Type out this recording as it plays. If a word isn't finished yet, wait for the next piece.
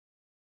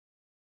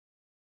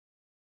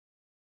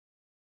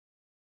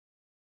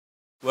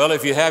Well,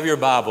 if you have your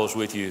Bibles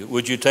with you,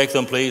 would you take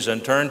them, please,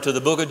 and turn to the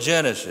book of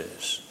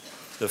Genesis,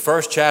 the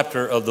first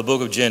chapter of the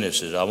book of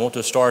Genesis. I want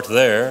to start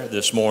there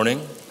this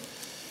morning.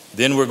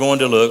 Then we're going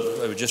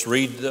to just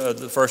read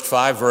the first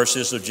 5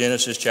 verses of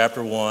Genesis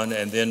chapter 1,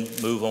 and then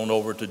move on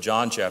over to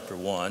John chapter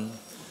 1.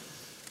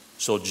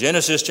 So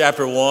Genesis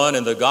chapter 1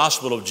 and the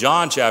Gospel of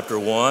John chapter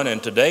 1,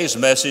 and today's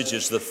message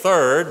is the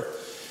third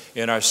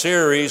in our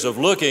series of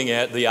looking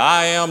at the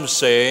I am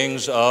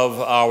sayings of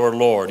our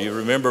Lord. You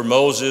remember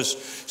Moses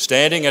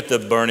standing at the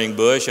burning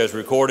bush as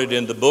recorded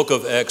in the book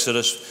of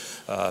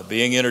Exodus,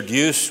 being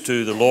introduced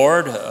to the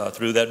Lord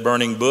through that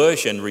burning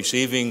bush and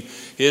receiving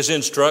his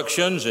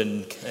instructions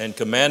and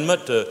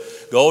commandment to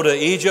go to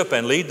Egypt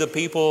and lead the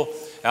people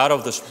out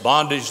of the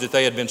bondage that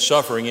they had been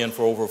suffering in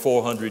for over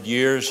 400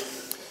 years,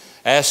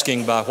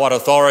 asking by what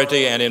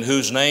authority and in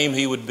whose name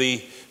he would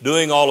be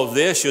doing all of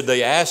this. Should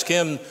they ask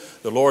him,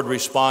 the Lord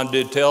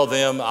responded, "Tell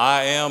them,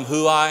 I am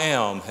who I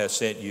am has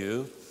sent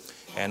you."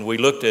 And we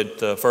looked at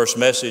the first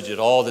message at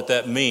all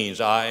that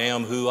means. I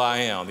am who I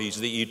am. He's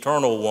the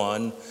eternal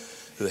one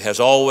who has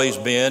always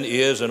been,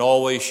 is, and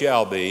always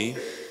shall be.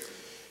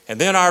 And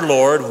then our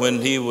Lord,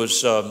 when he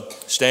was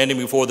standing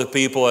before the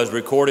people as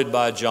recorded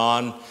by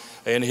John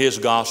in his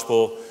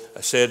gospel,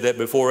 said that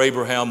before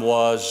Abraham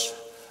was,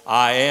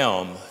 I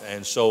am.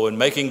 And so in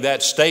making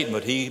that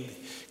statement, he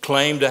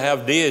claimed to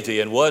have deity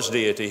and was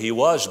deity. He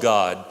was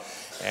God.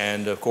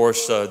 And of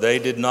course, they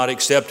did not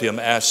accept him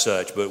as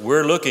such. But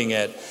we're looking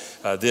at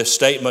this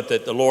statement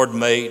that the Lord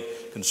made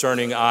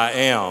concerning I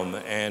am.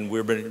 And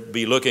we're going to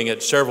be looking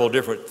at several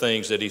different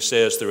things that he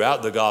says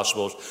throughout the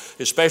Gospels,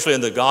 especially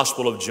in the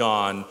Gospel of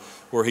John,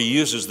 where he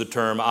uses the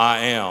term I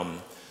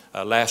am.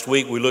 Last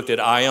week we looked at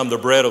I am the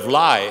bread of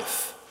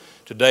life.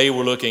 Today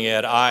we're looking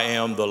at I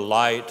am the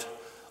light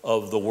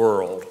of the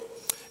world.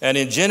 And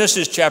in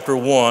Genesis chapter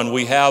 1,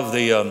 we have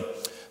the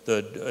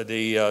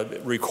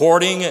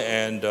recording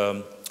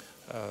and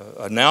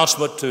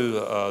announcement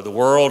to the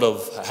world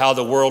of how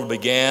the world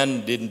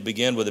began. Didn't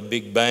begin with a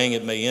big bang.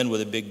 It may end with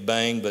a big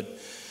bang, but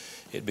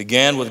it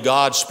began with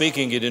God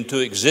speaking it into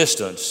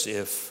existence.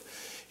 If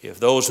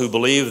those who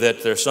believe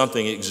that there's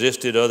something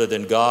existed other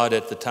than God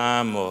at the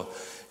time,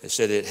 it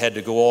said it had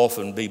to go off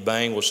and be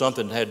bang. Well,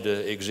 something had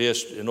to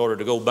exist in order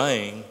to go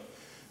bang.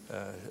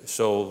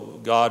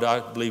 So God, I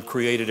believe,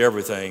 created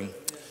everything,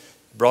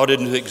 brought it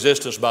into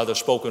existence by the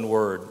spoken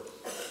word.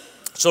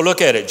 So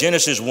look at it,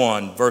 Genesis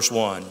 1, verse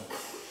 1.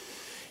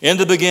 In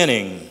the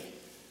beginning,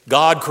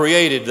 God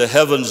created the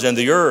heavens and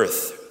the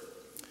earth.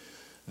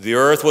 The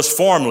earth was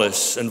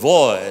formless and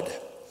void,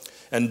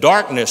 and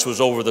darkness was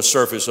over the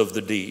surface of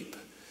the deep.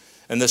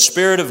 And the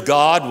Spirit of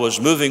God was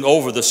moving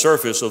over the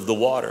surface of the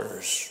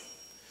waters.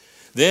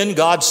 Then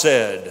God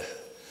said,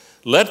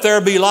 "Let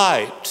there be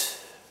light."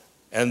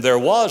 And there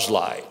was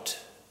light.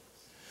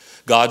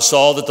 God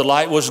saw that the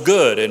light was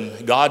good,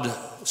 and God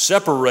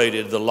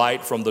separated the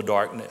light from the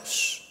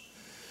darkness.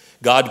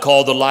 God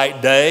called the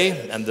light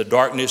day, and the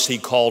darkness he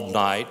called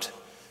night.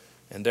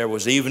 And there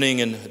was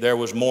evening and there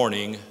was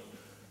morning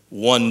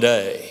one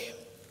day.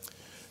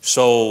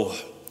 So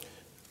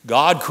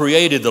God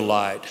created the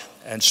light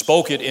and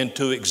spoke it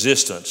into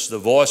existence. The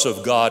voice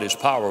of God is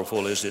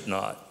powerful, is it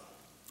not?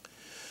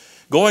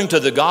 Going to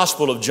the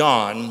Gospel of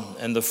John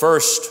and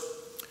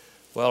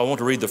I want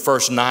to read the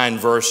first 9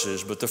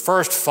 verses, but the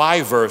first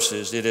 5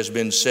 verses, it has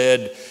been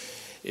said,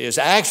 is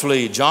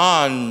actually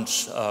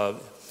John's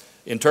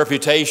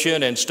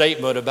interpretation and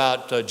statement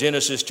about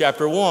Genesis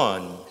chapter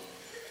 1.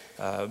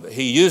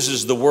 He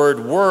uses the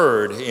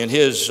word in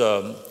his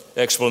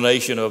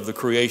explanation of the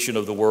creation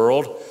of the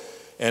world.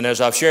 And as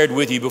I've shared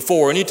with you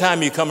before,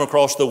 anytime you come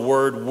across the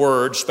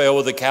word spelled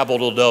with a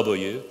capital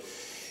W,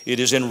 it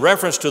is in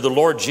reference to the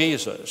Lord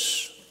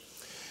Jesus.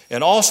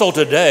 And also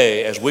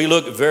today, as we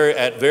look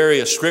at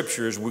various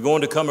scriptures, we're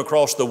going to come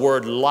across the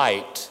word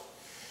light.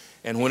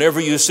 And whenever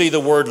you see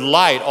the word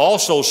light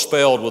also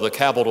spelled with a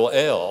capital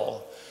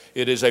L,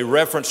 it is a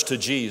reference to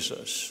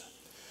Jesus.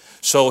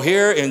 So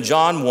here in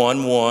John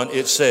 1:1,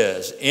 it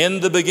says, in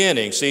the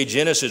beginning, see,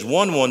 Genesis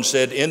 1:1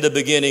 said, in the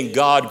beginning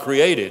God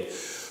created.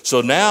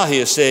 So now he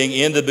is saying,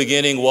 in the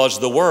beginning was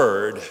the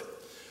Word.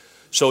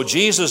 So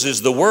Jesus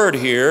is the Word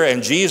here,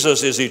 and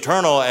Jesus is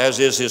eternal as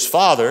is his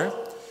Father.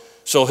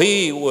 So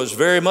he was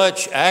very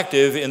much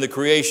active in the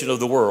creation of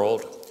the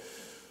world.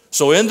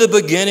 So in the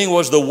beginning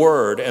was the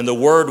Word, and the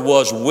Word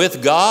was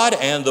with God,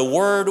 and the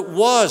Word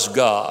was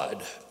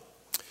God.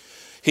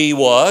 He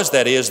was,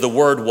 that is, the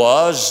Word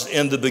was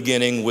in the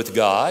beginning with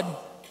God.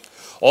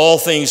 All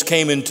things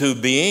came into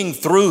being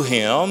through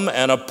him,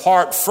 and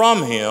apart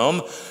from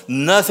him,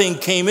 nothing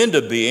came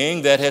into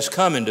being that has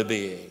come into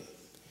being.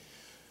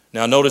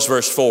 Now notice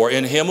verse 4.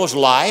 In him was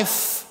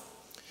life,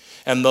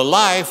 and the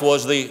life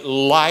was the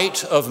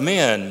light of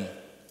men.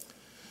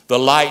 The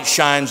light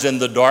shines in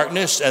the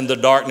darkness, and the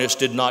darkness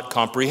did not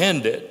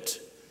comprehend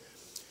it.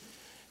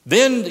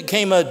 Then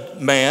came a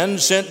man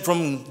sent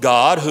from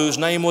God whose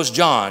name was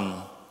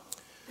John.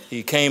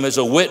 He came as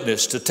a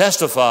witness to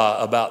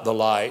testify about the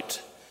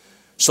light,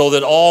 so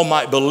that all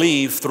might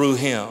believe through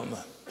him.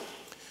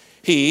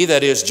 He,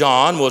 that is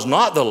John, was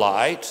not the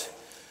light,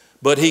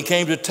 but he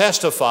came to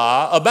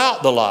testify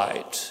about the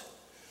light.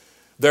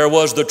 There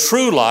was the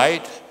true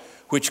light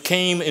which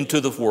came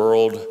into the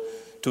world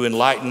to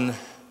enlighten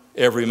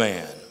every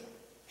man.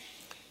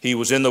 He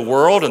was in the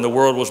world, and the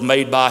world was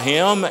made by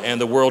him, and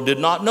the world did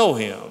not know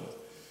him.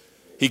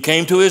 He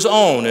came to his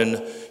own, and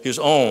his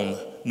own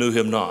knew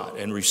him not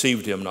and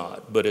received him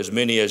not. But as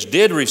many as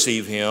did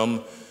receive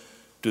him,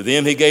 to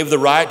them he gave the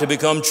right to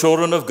become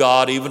children of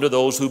God, even to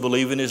those who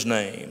believe in his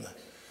name,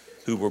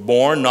 who were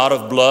born not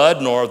of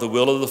blood, nor of the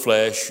will of the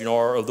flesh,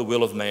 nor of the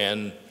will of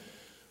man,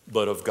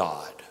 but of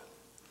God.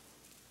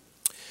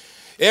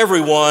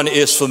 Everyone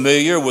is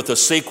familiar with the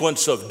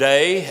sequence of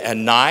day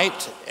and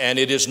night, and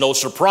it is no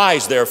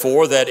surprise,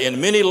 therefore, that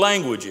in many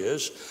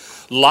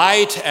languages,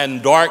 light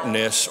and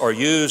darkness are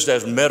used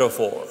as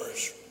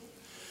metaphors.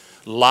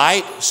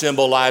 Light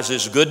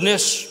symbolizes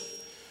goodness,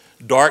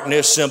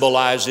 darkness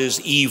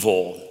symbolizes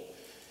evil.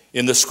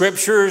 In the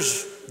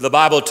scriptures, the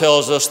Bible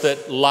tells us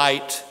that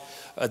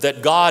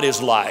that God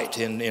is light.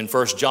 In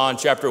 1 John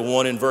chapter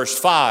 1 and verse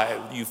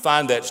 5, you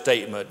find that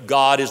statement,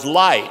 God is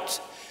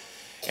light.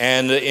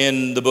 And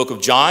in the book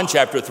of John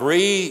chapter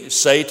 3,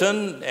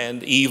 Satan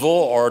and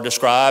evil are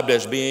described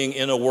as being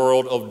in a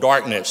world of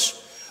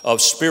darkness,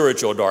 of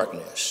spiritual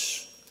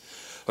darkness.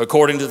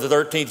 According to the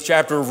 13th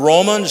chapter of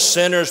Romans,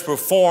 sinners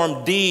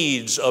perform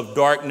deeds of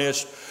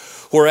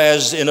darkness,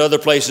 whereas in other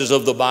places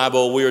of the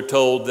Bible, we are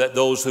told that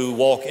those who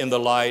walk in the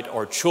light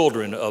are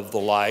children of the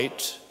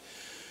light.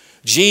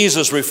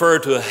 Jesus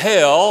referred to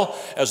hell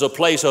as a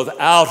place of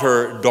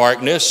outer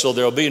darkness, so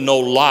there'll be no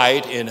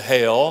light in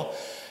hell.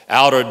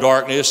 Outer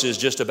darkness is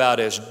just about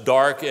as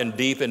dark and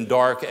deep and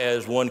dark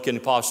as one can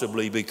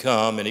possibly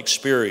become and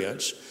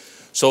experience.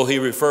 So he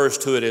refers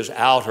to it as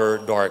outer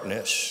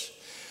darkness.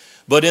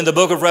 But in the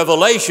book of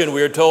Revelation,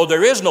 we are told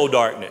there is no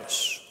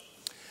darkness.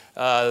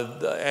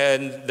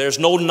 And there's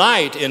no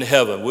night in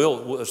heaven.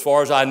 As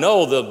far as I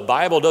know, the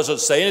Bible doesn't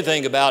say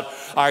anything about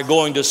our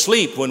going to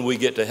sleep when we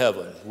get to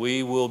heaven.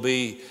 We will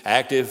be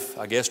active,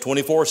 I guess,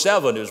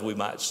 24/7, as we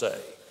might say.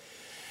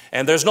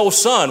 And there's no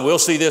sun. We'll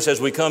see this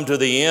as we come to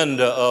the end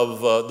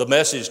of the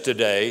message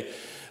today.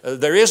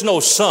 There is no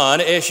sun,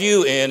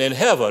 S-U-N, in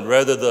heaven.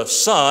 Rather, the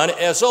sun,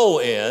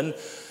 S-O-N,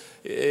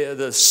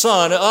 the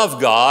Son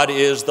of God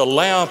is the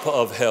lamp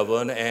of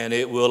heaven, and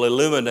it will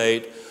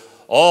illuminate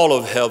all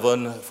of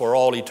heaven for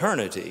all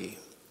eternity.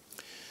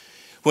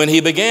 When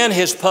he began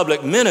his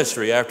public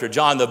ministry after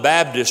John the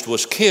Baptist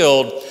was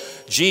killed,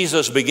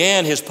 Jesus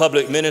began his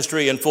public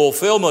ministry in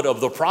fulfillment of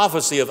the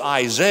prophecy of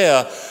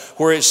Isaiah,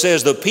 where it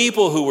says, the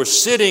people who were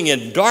sitting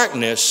in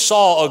darkness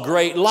saw a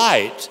great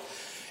light,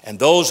 and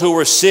those who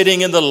were sitting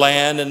in the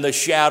land in the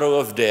shadow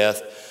of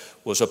death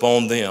was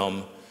upon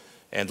them,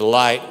 and the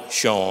light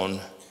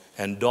shone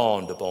and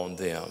dawned upon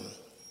them.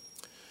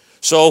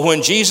 So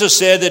when Jesus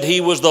said that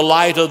he was the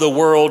light of the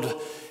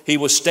world, he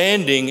was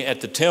standing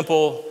at the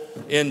temple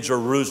in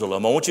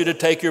Jerusalem. I want you to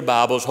take your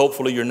Bibles.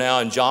 Hopefully you're now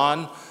in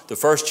John, the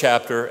 1st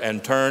chapter,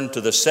 and turn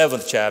to the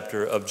 7th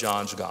chapter of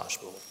John's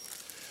Gospel.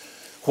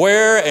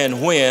 Where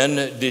and when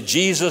did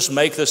Jesus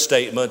make the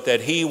statement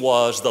that he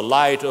was the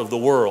light of the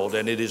world?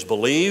 And it is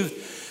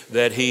believed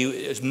that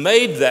he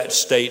made that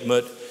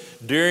statement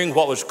during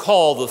what was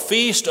called the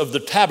Feast of the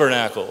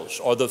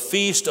Tabernacles, or the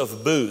Feast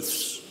of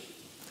Booths.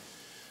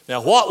 Now,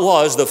 what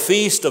was the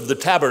Feast of the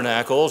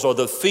Tabernacles, or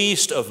the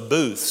Feast of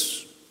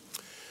Booths?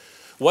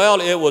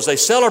 Well, it was a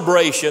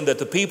celebration that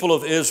the people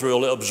of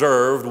Israel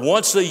observed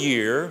once a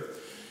year,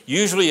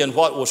 usually in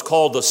what was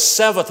called the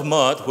 7th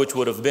month, which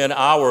would have been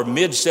our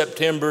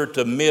mid-September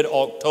to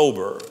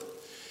mid-October.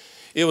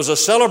 It was a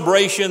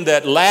celebration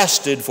that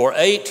lasted for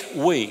 8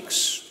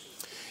 weeks.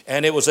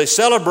 And it was a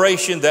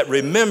celebration that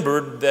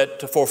remembered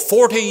that for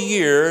 40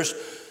 years,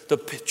 the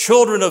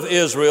children of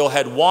Israel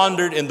had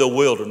wandered in the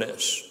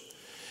wilderness.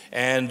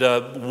 And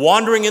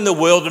wandering in the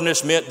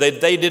wilderness meant that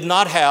they did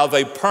not have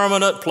a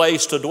permanent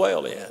place to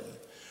dwell in.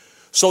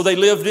 So they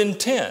lived in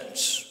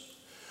tents.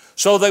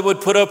 So they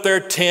would put up their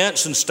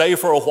tents and stay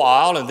for a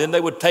while, and then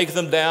they would take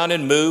them down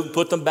and move,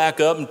 put them back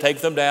up and take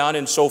them down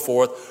and so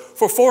forth.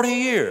 For 40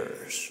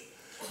 years,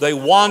 they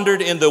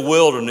wandered in the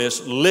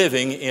wilderness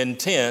living in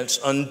tents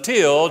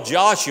until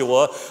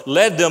Joshua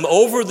led them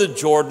over the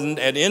Jordan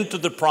and into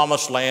the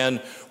promised land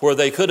where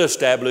they could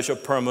establish a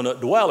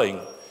permanent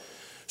dwelling.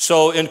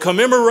 So in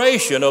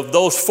commemoration of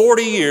those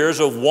 40 years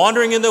of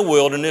wandering in the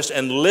wilderness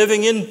and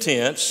living in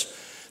tents,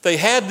 they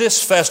had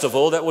this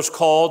festival that was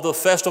called the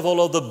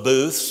Festival of the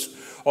Booths,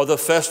 or the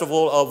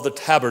Festival of the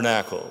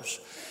Tabernacles.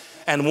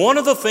 And one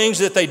of the things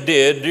that they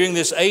did during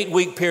this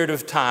 8-week period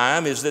of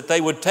time is that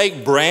they would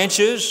take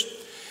branches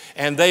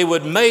and they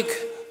would make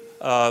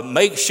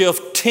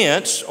makeshift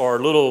tents or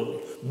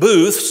little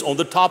booths on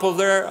the top of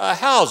their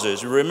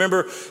houses.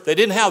 Remember, they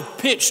didn't have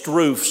pitched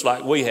roofs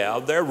like we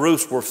have. Their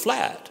roofs were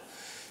flat.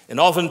 And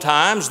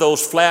oftentimes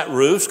those flat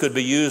roofs could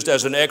be used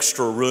as an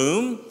extra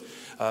room.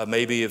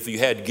 Maybe if you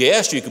had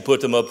guests, you could put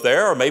them up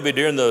there, or maybe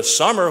during the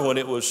summer when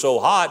it was so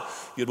hot,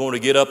 you'd want to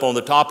get up on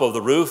the top of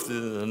the roof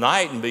in the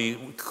night and be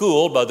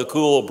cooled by the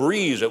cool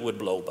breeze that would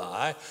blow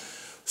by.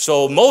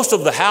 So most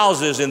of the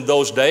houses in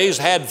those days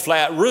had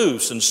flat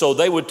roofs, and so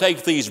they would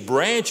take these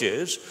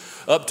branches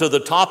up to the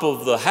top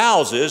of the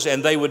houses,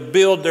 and they would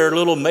build their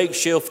little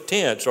makeshift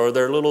tents or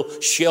their little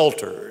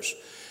shelters.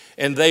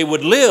 And they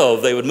would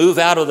move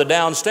out of the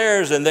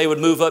downstairs, and they would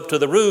move up to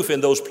the roof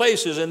in those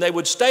places, and they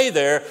would stay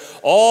there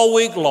all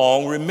week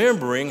long,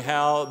 remembering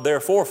how their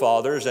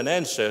forefathers and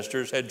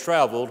ancestors had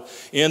traveled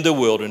in the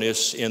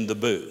wilderness in the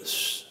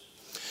booths.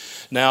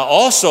 Now,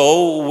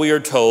 also, we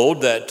are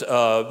told that,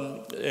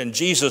 and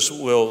Jesus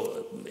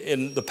will,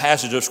 in the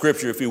passage of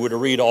Scripture, if you were to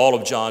read all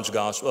of John's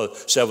Gospel,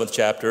 7th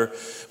chapter,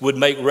 would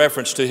make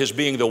reference to his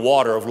being the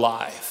water of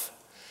life.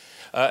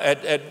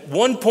 At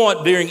one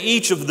point during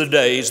each of the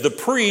days, the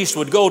priest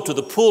would go to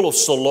the pool of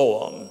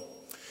Siloam,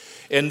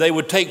 and they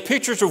would take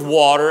pitchers of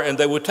water, and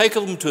they would take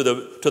them to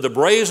the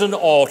brazen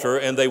altar,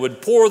 and they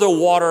would pour the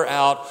water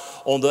out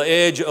on the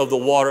edge of the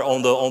water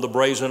on the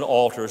brazen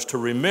altars to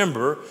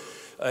remember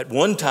at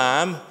one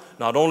time,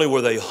 not only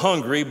were they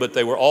hungry, but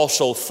they were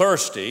also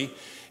thirsty.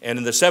 And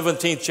in the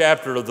 17th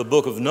chapter of the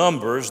book of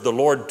Numbers, the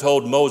Lord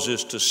told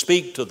Moses to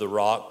speak to the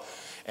rock,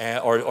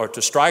 or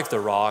to strike the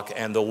rock,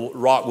 and the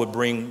rock would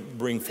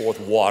bring forth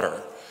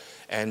water.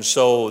 And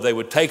so they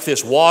would take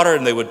this water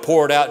and they would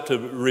pour it out to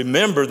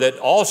remember that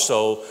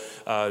also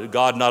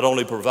God not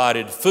only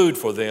provided food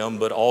for them,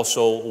 but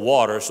also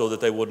water so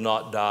that they would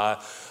not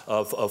die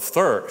of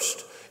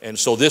thirst. And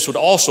so this would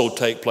also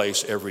take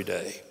place every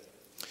day.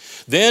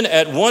 Then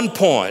at one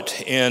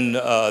point in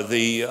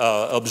the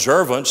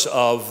observance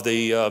of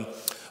the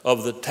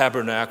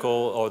tabernacle,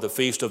 or the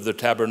Feast of the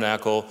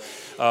Tabernacle,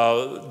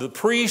 the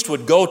priest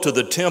would go to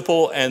the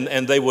temple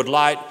and they would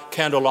light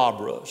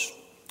candelabras,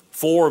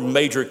 4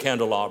 major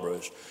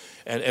candelabras,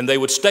 and they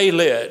would stay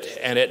lit,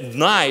 and at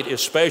night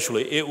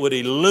especially it would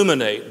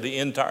illuminate the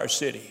entire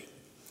city.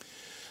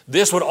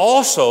 This would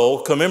also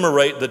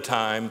commemorate the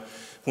time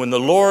when the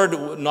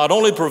Lord not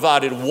only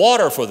provided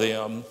water for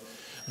them,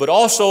 but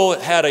also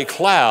had a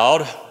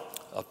cloud,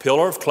 a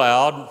pillar of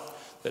cloud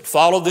that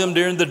followed them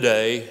during the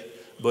day,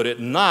 but at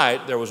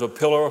night there was a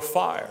pillar of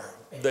fire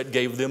that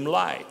gave them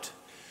light.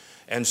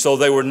 And so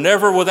they were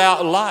never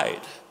without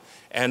light.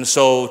 And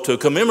so to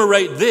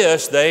commemorate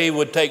this, they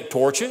would take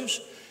torches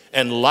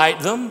and light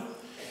them,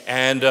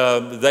 and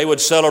they would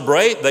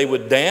celebrate, they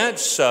would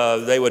dance,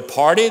 they would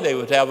party, they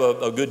would have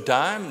a good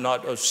time,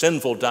 not a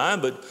sinful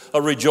time, but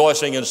a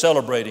rejoicing and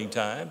celebrating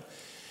time.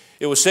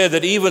 It was said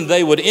that even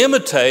they would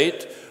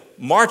imitate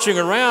marching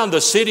around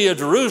the city of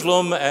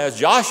Jerusalem as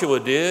Joshua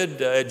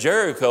did at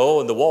Jericho,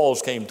 and the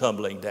walls came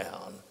tumbling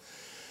down.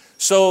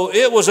 So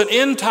it was an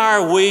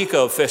entire week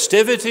of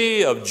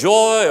festivity, of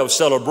joy, of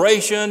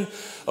celebration,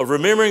 of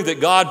remembering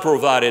that God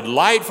provided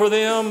light for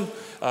them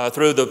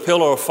through the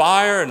pillar of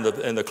fire and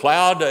the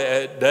cloud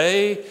at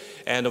day,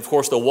 and of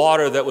course the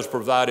water that was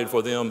provided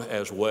for them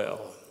as well.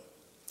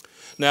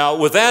 Now,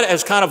 with that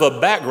as kind of a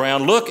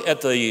background, look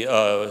at the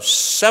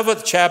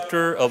 7th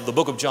chapter of the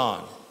book of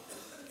John.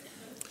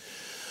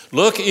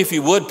 Look, if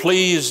you would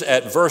please,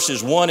 at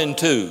verses 1 and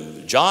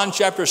 2. John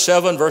chapter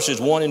 7, verses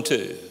 1 and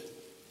 2.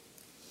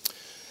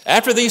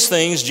 After these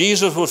things,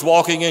 Jesus was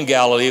walking in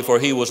Galilee, for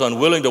he was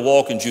unwilling to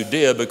walk in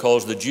Judea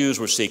because the Jews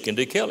were seeking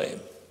to kill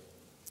him.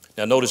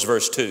 Now notice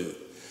verse 2.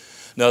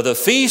 Now the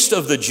feast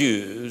of the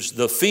Jews,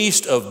 the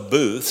feast of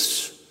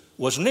booths,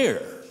 was near.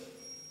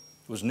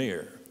 It was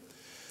near.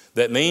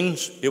 That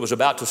means it was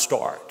about to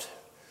start,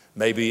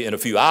 maybe in a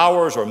few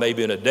hours or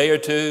maybe in a day or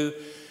two.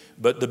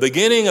 But the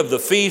beginning of the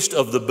Feast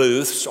of the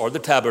Booths, or the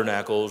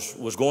Tabernacles,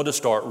 was going to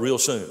start real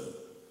soon.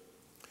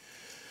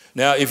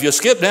 Now, if you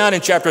skip down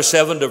in chapter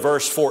 7 to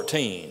verse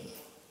 14,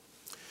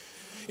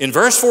 in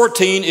verse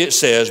 14 it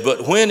says,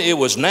 "But when it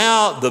was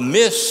now the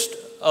midst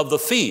of the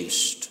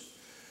feast,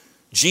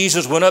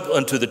 Jesus went up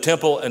unto the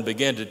temple and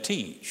began to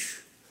teach."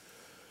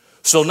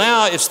 So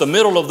now it's the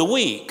middle of the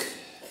week,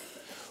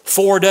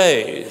 4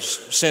 days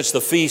since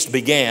the feast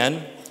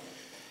began.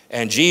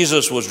 And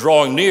Jesus was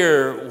drawing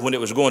near when it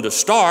was going to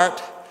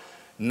start.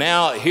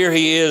 Now here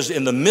he is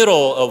in the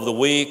middle of the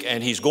week,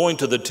 and he's going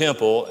to the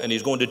temple and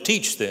he's going to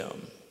teach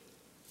them.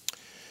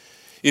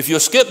 If you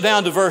skip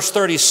down to verse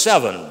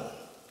 37,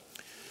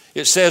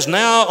 it says,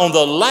 "Now on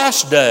the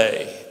last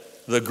day,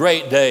 the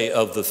great day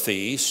of the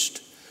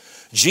feast,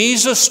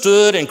 Jesus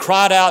stood and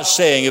cried out,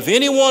 saying, 'If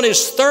anyone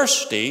is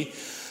thirsty,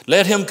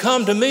 let him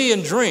come to me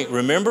and drink.'"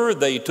 Remember,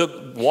 they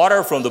took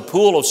water from the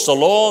pool of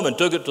Siloam and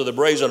took it to the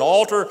brazen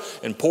altar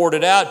and poured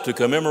it out to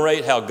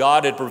commemorate how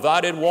God had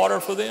provided water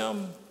for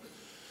them.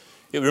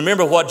 You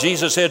remember what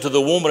Jesus said to the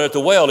woman at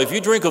the well: "If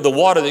you drink of the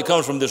water that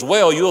comes from this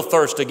well, you'll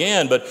thirst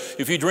again. But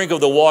if you drink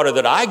of the water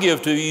that I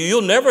give to you,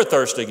 you'll never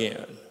thirst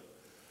again."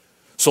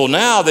 So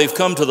now they've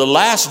come to the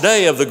last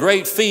day of the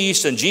great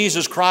feast, and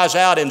Jesus cries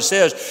out and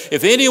says,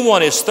 "If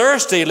anyone is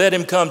thirsty, let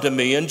him come to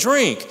me and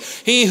drink.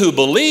 He who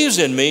believes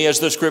in me, as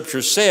the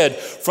scripture said,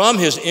 from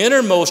his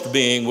innermost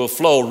being will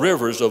flow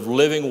rivers of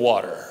living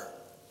water."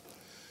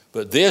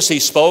 But this he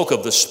spoke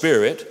of the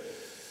Spirit,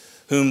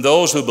 whom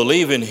those who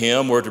believe in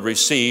him were to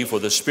receive, for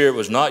the Spirit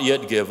was not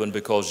yet given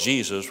because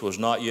Jesus was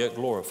not yet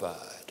glorified.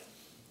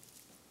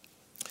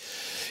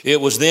 It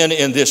was then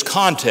in this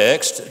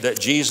context that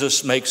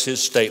Jesus makes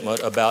his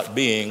statement about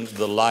being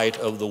the light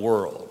of the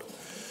world.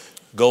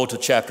 Go to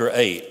chapter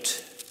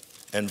 8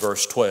 and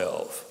verse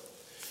 12.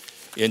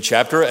 In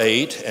chapter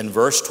 8 and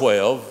verse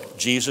 12,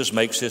 Jesus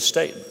makes his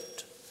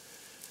statement.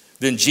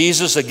 Then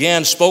Jesus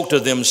again spoke to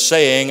them,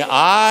 saying,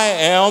 I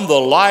am the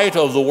light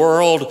of the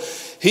world.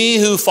 He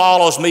who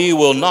follows me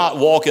will not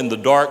walk in the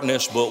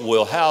darkness, but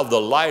will have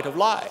the light of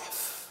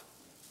life.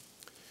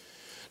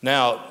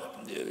 Now,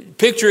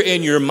 picture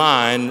in your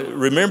mind,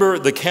 remember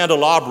the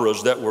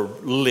candelabras that were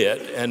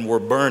lit and were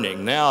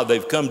burning. Now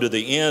they've come to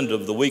the end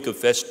of the week of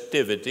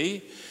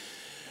festivity,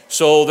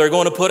 so they're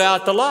going to put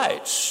out the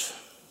lights.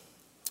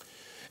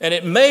 And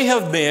it may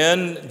have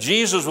been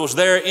Jesus was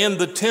there in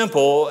the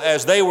temple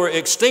as they were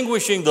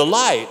extinguishing the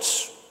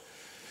lights.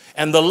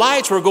 And the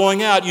lights were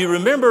going out. You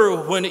remember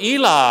when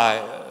Eli,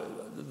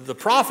 the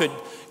prophet,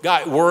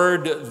 got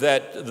word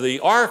that the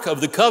Ark of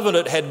the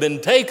Covenant had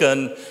been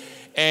taken,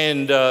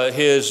 and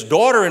his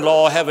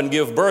daughter-in-law, having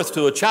given birth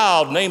to a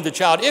child, named the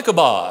child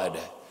Ichabod,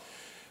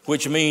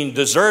 which means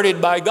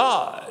deserted by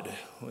God.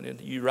 When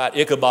you write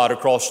Ichabod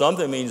across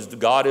something, it means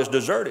God has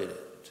deserted it.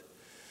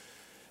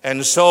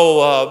 And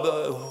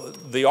so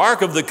the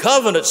Ark of the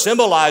Covenant,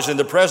 symbolizing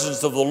the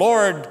presence of the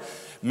Lord,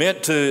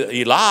 meant to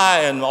Eli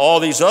and all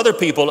these other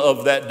people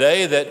of that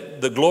day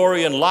that the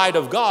glory and light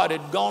of God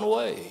had gone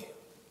away,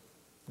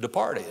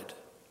 departed.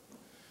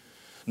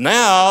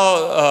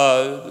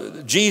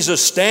 Now,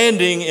 Jesus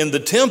standing in the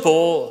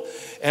temple,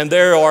 and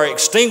they are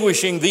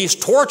extinguishing these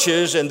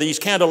torches and these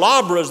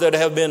candelabras that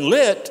have been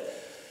lit.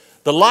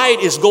 The light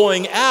is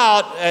going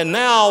out, and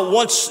now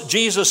once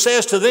Jesus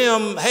says to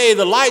them, hey,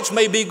 the lights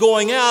may be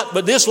going out,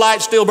 but this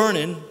light's still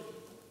burning.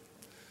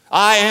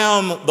 I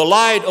am the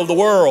light of the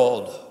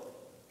world.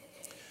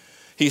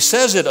 He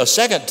says it a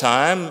second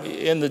time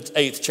in the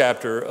 8th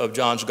chapter of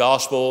John's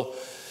Gospel,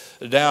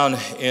 down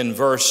in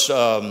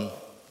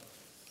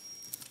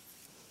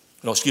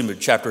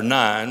chapter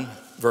 9,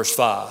 verse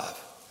 5.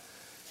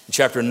 In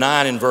chapter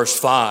 9 and verse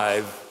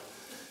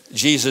 5,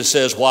 Jesus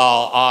says,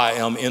 while I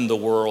am in the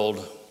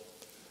world,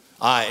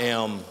 I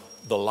am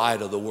the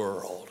light of the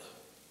world.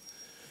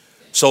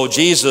 So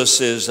Jesus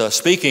is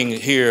speaking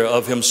here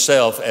of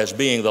himself as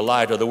being the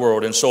light of the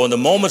world. And so in the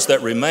moments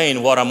that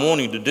remain, what I'm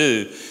wanting to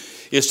do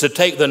is to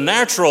take the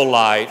natural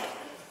light,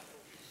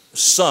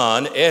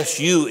 sun,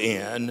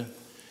 S-U-N,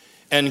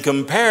 and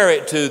compare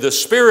it to the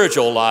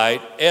spiritual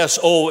light,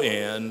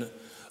 S-O-N,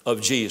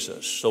 of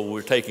Jesus. So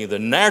we're taking the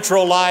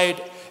natural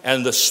light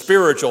and the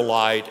spiritual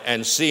light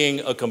and seeing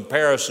a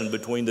comparison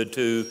between the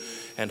two,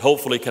 and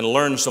hopefully can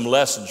learn some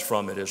lessons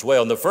from it as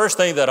well. And the first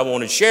thing that I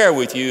want to share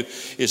with you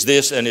is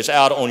this, and it's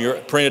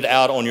printed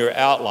out on your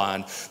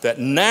outline, that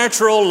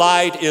natural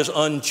light is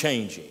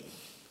unchanging.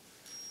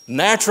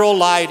 Natural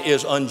light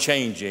is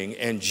unchanging,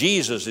 and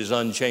Jesus is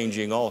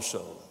unchanging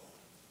also.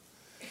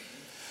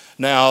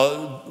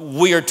 Now,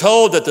 we are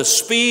told that the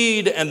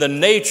speed and the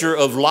nature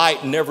of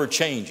light never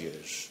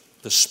changes.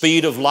 The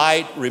speed of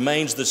light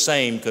remains the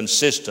same,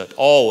 consistent,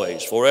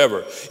 always,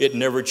 forever. It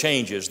never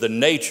changes. The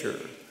nature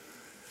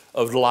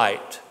of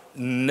light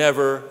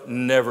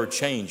never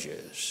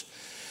changes.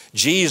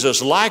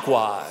 Jesus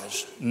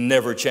likewise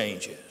never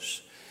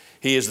changes.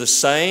 He is the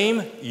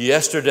same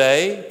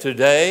yesterday,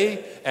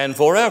 today, and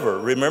forever.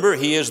 Remember,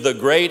 he is the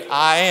great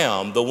I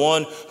am, the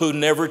one who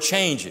never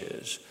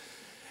changes.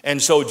 And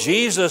so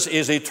Jesus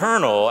is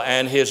eternal,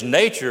 and his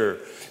nature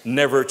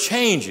never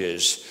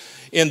changes.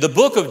 In the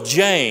book of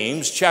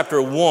James,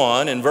 chapter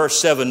 1 and verse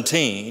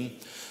 17,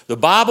 the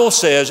Bible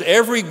says,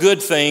 every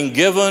good thing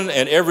given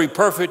and every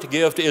perfect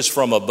gift is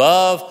from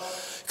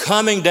above,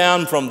 coming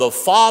down from the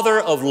Father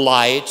of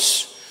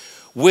lights,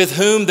 with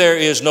whom there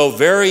is no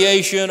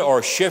variation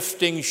or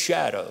shifting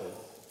shadow.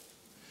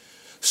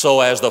 So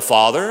as the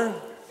Father,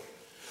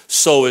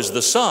 so is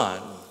the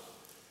Son.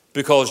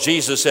 Because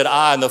Jesus said,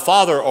 I and the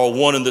Father are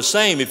one and the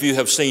same. If you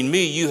have seen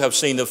me, you have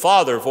seen the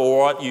Father. For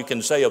what you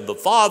can say of the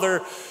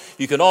Father,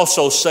 you can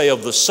also say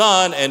of the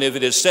Son. And if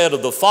it is said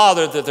of the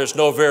Father that there's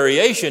no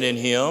variation in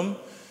him,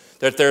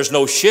 that there's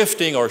no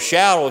shifting or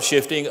shadow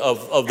shifting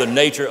of the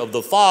nature of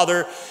the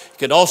Father, it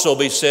can also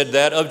be said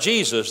that of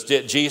Jesus,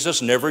 that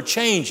Jesus never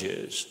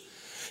changes.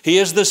 He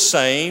is the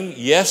same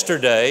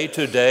yesterday,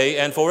 today,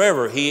 and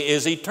forever. He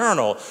is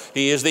eternal.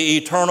 He is the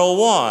eternal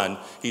one.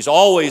 He's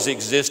always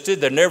existed.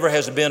 There never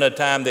has been a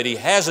time that he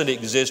hasn't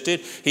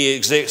existed. He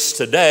exists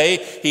today.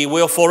 He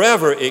will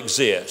forever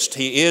exist.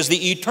 He is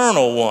the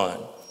eternal one.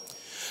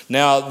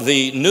 Now,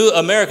 the New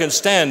American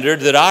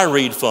Standard that I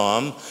read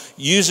from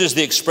uses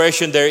the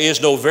expression, there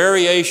is no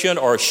variation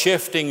or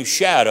shifting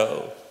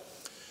shadow.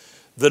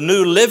 The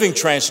New Living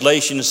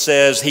Translation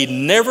says, he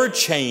never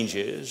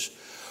changes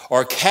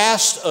or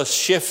casts a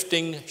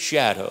shifting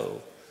shadow.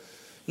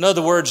 In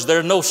other words,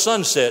 there's no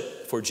sunset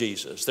for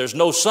Jesus. There's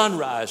no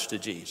sunrise to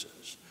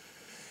Jesus.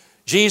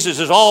 Jesus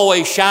is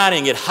always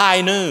shining at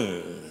high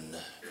noon.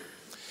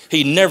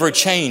 He never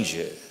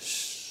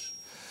changes.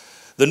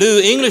 The New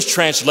English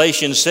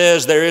translation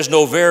says there is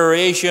no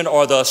variation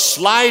or the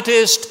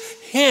slightest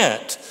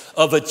hint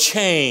of a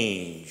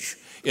change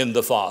in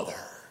the Father.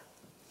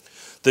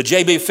 The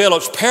J.B.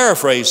 Phillips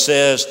paraphrase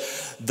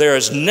says, there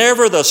is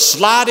never the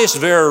slightest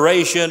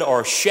variation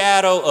or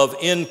shadow of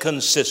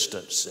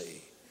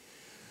inconsistency.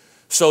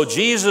 So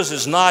Jesus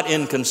is not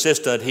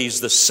inconsistent.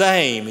 He's the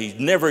same. He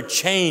never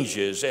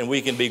changes. And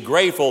we can be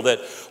grateful that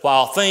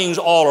while things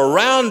all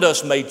around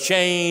us may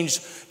change,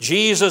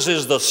 Jesus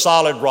is the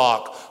solid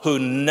rock who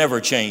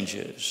never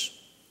changes.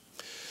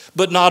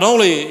 But not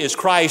only is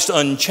Christ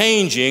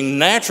unchanging,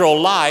 natural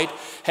light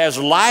has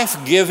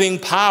life-giving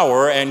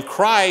power, and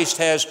Christ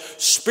has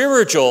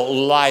spiritual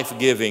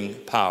life-giving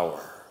power.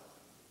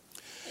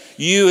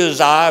 You, as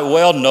I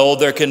well know,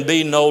 there can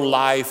be no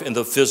life in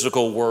the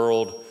physical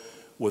world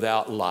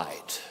without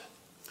light.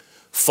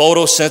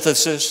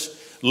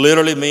 Photosynthesis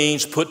literally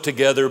means put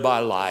together by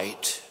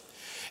light.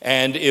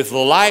 And if the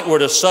light were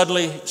to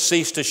suddenly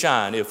cease to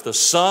shine, if the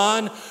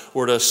sun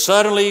were to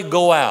suddenly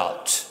go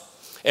out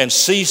and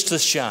cease to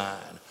shine,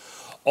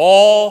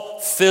 all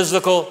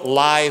physical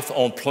life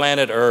on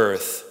planet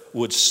Earth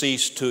would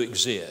cease to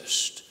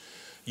exist.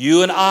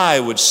 You and I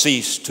would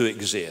cease to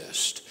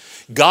exist.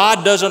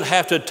 God doesn't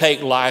have to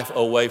take life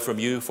away from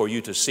you for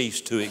you to cease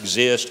to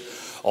exist.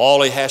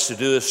 All He has to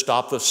do is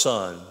stop the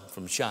sun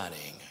from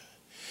shining.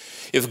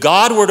 If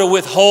God were to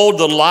withhold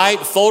the light,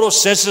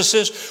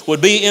 photosynthesis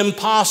would be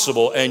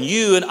impossible, and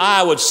you and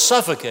I would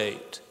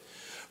suffocate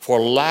for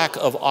lack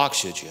of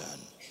oxygen.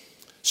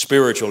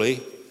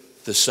 Spiritually,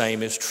 the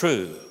same is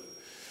true.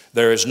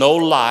 There is no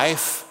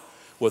life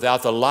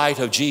without the light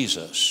of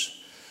Jesus.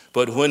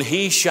 But when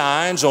He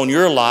shines on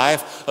your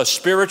life, a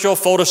spiritual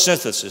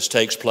photosynthesis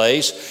takes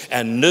place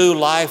and new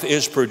life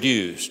is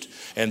produced.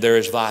 And there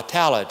is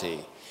vitality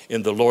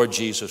in the Lord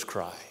Jesus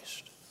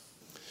Christ.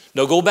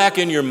 Now go back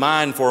in your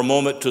mind for a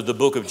moment to the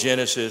book of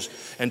Genesis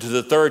and to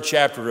the 3rd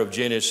chapter of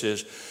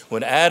Genesis,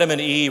 when Adam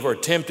and Eve are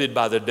tempted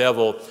by the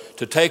devil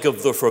to take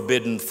of the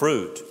forbidden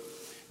fruit.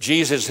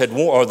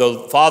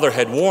 The Father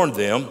had warned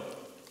them,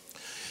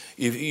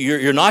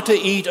 you're not to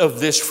eat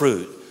of this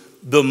fruit.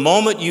 The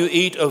moment you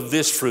eat of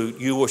this fruit,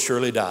 you will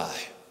surely die.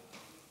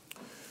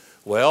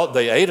 Well,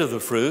 they ate of the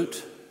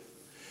fruit,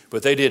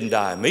 but they didn't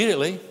die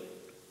immediately.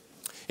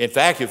 In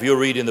fact, if you'll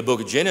read in the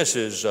book of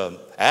Genesis,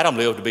 Adam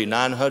lived to be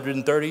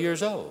 930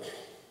 years old.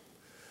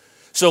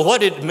 So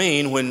what did it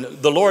mean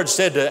when the Lord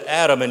said to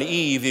Adam and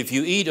Eve, if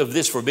you eat of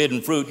this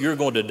forbidden fruit, you're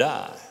going to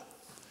die?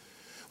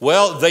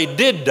 Well, they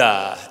did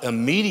die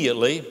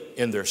immediately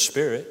in their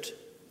spirit.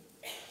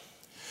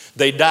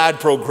 They died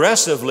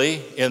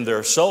progressively in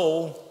their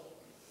soul,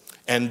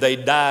 and they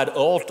died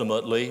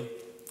ultimately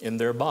in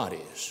their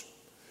bodies.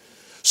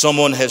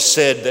 Someone has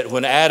said that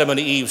when Adam and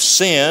Eve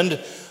sinned,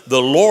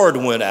 the Lord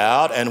went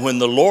out, and when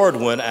the Lord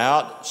went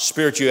out,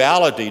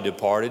 spirituality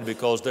departed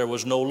because there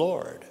was no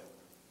Lord.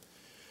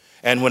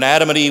 And when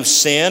Adam and Eve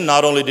sinned,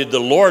 not only did the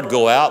Lord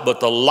go out,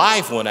 but the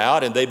life went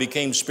out, and they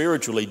became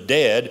spiritually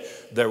dead.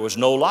 There was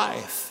no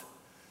life.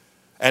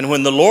 And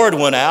when the Lord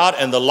went out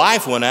and the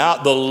life went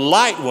out, the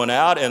light went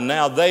out, and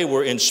now they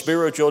were in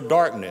spiritual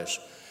darkness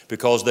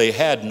because they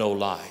had no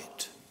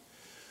light.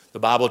 The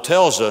Bible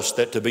tells us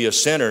that to be a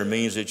sinner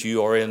means that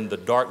you are in the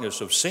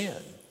darkness of sin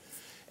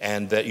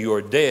and that you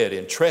are dead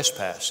in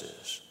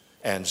trespasses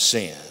and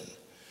sin.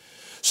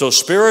 So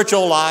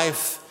spiritual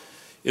life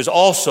is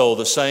also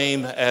the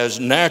same as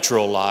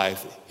natural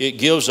life. It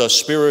gives us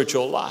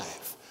spiritual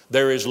life.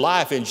 There is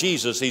life in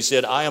Jesus. He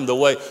said, I am the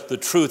way, the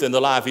truth, and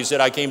the life. He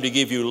said, I came to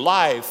give you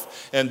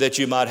life and that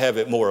you might have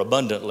it more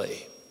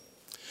abundantly.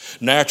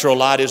 Natural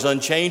light is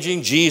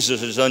unchanging.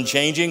 Jesus is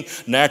unchanging.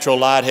 Natural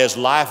light has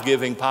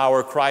life-giving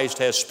power. Christ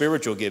has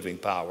spiritual giving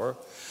power.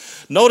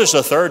 Notice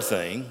a third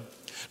thing.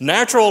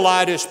 Natural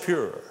light is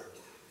pure,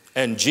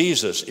 and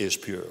Jesus is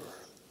pure.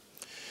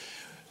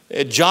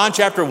 In John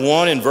chapter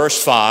 1 and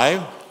verse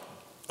 5,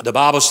 the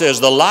Bible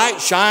says, the light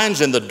shines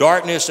in the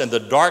darkness, and the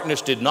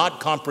darkness did not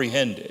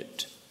comprehend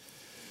it.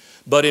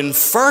 But in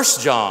 1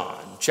 John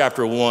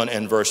chapter 1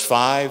 and verse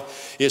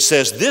 5, it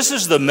says, this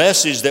is the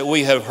message that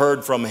we have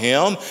heard from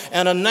Him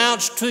and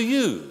announced to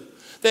you,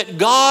 that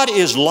God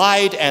is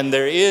light and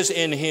there is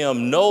in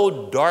Him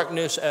no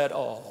darkness at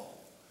all.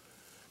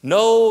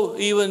 No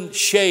even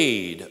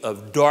shade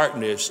of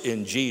darkness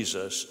in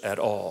Jesus at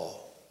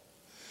all.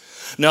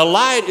 Now,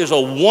 light is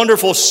a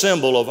wonderful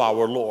symbol of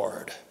our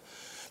Lord,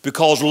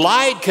 because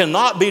light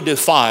cannot be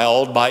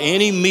defiled by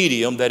any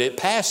medium that it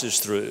passes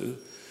through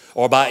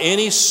or by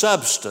any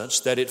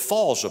substance that it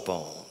falls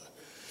upon.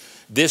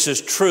 This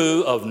is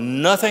true of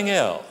nothing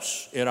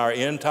else in our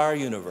entire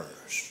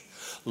universe.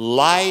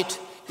 Light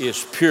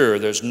is pure.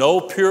 There's no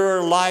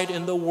purer light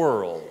in the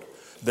world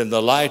than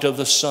the light of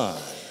the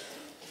sun.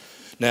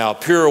 Now,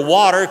 pure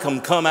water can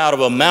come out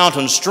of a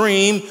mountain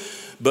stream,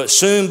 but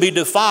soon be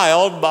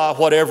defiled by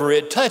whatever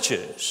it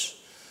touches.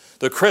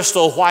 The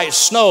crystal white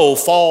snow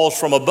falls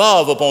from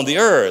above upon the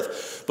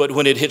earth, but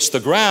when it hits the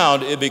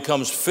ground, it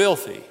becomes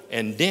filthy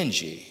and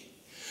dingy.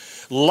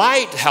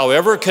 Light,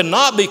 however,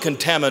 cannot be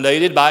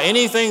contaminated by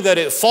anything that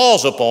it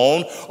falls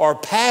upon or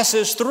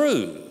passes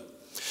through.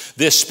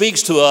 This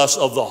speaks to us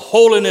of the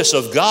holiness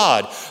of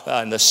God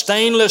and the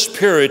stainless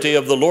purity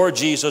of the Lord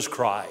Jesus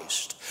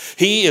Christ.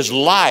 He is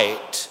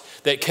light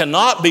that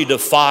cannot be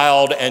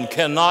defiled and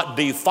cannot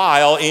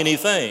defile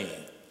anything.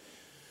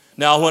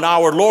 Now, when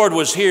our Lord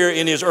was here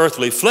in his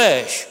earthly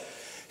flesh,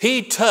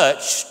 he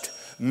touched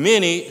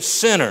many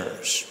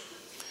sinners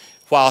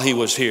while he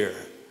was here,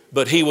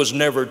 but he was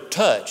never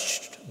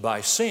touched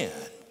by sin.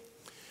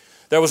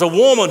 There was a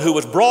woman who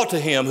was brought to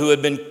him who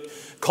had been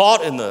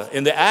caught in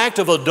the act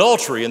of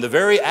adultery, in the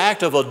very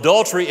act of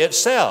adultery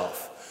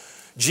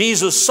itself.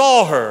 Jesus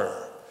saw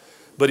her,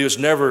 but he was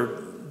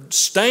never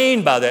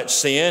stained by that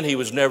sin. He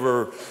was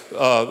never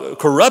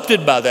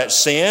corrupted by that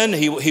sin.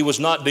 He was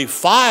not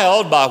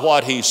defiled by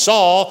what he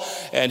saw,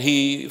 and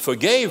he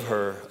forgave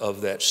her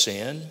of that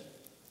sin.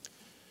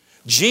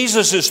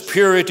 Jesus'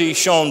 purity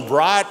shone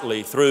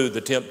brightly through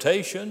the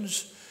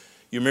temptations.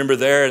 You remember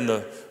there in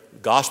the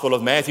Gospel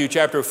of Matthew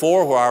chapter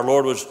 4 where our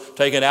Lord was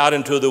taken out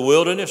into the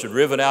wilderness, or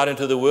driven out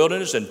into the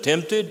wilderness and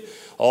tempted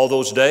all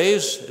those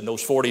days, in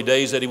those 40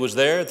 days that he was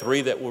there,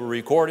 3 that were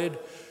recorded,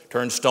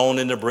 turn stone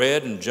into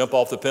bread and jump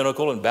off the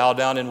pinnacle and bow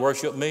down and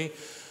worship me.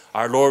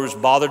 Our Lord was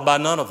bothered by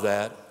none of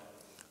that.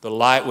 The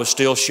light was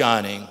still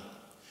shining.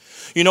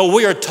 You know,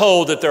 we are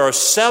told that there are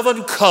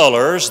 7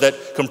 colors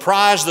that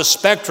comprise the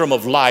spectrum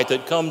of light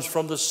that comes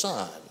from the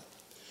sun.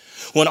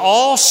 When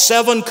all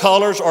 7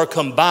 colors are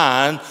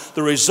combined,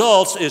 the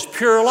result is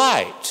pure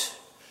light.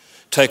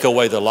 Take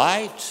away the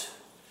light,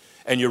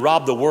 and you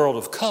rob the world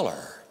of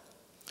color.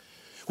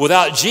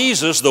 Without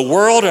Jesus, the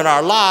world and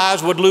our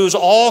lives would lose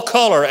all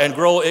color and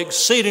grow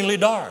exceedingly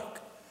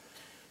dark.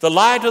 The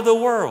light of the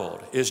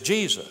world is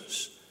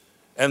Jesus,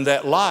 and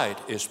that light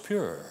is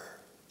pure.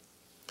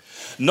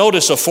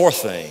 Notice a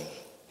 4th thing.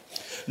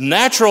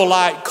 Natural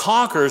light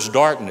conquers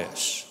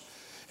darkness,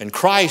 and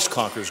Christ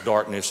conquers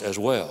darkness as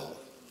well.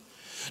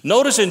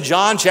 Notice in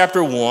John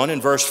chapter 1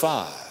 and verse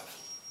 5,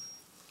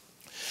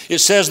 it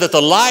says that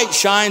the light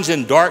shines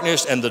in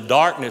darkness and the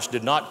darkness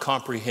did not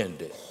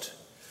comprehend it.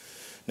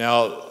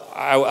 Now,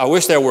 I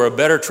wish there were a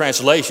better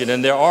translation,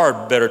 and there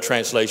are better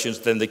translations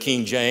than the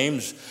King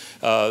James.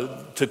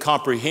 To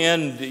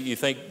comprehend, you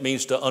think,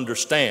 means to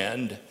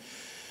understand.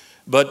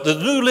 But the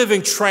New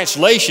Living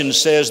Translation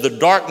says the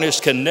darkness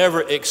can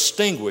never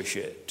extinguish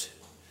it.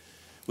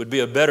 Would be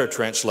a better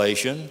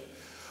translation.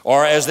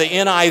 Or as the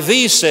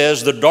NIV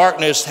says, the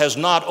darkness has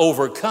not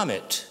overcome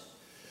it.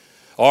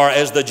 Or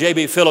as the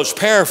J.B. Phillips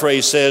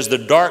paraphrase says, the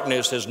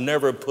darkness has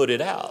never put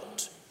it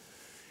out.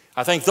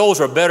 I think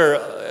those are better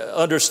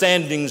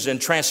understandings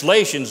and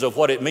translations of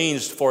what it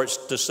means for it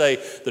to say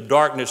the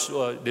darkness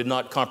did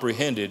not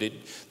comprehend it.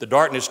 The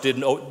darkness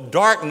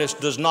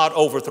does not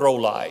overthrow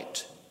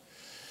light.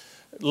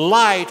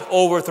 Light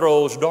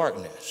overthrows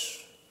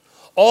darkness.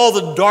 All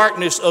the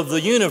darkness of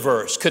the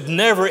universe could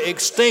never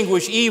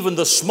extinguish even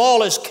the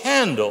smallest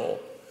candle.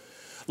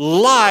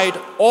 Light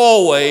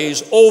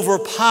always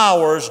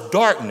overpowers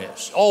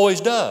darkness,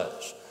 always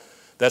does.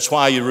 That's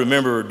why you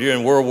remember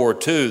during World War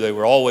II, they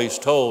were always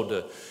told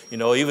to,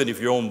 even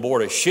if you're on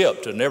board a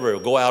ship, to never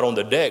go out on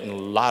the deck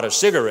and light a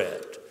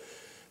cigarette.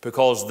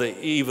 Because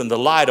even the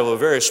light of a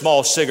very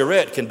small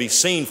cigarette can be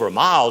seen for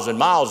miles and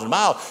miles and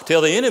miles,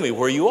 tell the enemy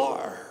where you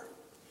are.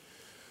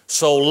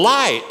 So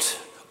light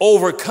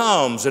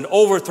overcomes and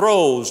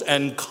overthrows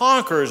and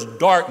conquers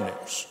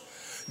darkness.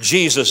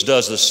 Jesus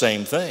does the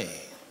same thing.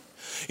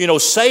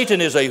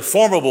 Satan is a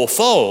formidable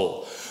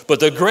foe,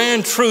 but the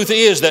grand truth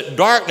is that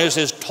darkness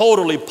is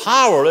totally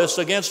powerless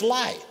against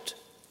light.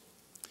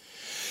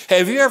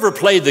 Have you ever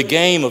played the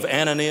game of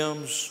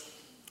antonyms,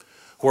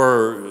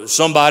 where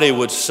somebody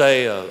would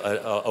say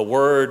a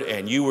word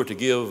and you were to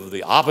give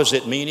the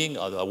opposite meaning,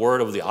 a word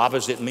of the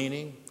opposite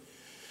meaning?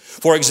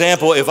 For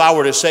example, if I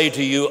were to say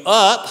to you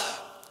up,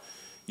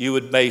 you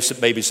would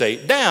maybe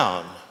say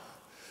down.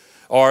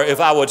 Or if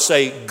I would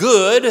say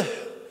good,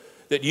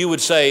 that you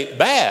would say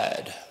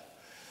bad.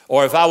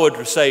 Or if I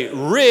would say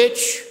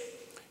rich,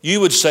 you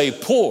would say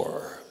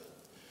poor.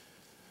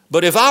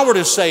 But if I were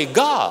to say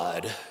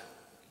God,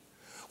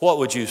 what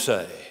would you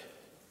say?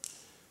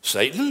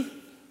 Satan?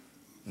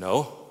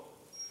 No.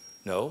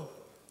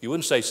 You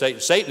wouldn't say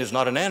Satan. Satan is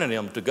not an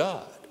anonym to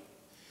God.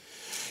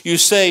 You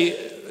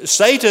say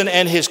Satan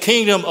and his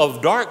kingdom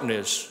of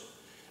darkness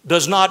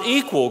does not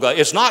equal God.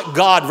 It's not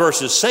God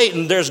versus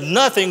Satan. There's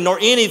nothing nor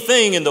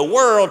anything in the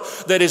world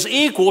that is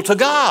equal to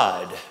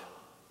God.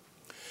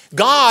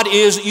 God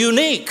is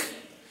unique,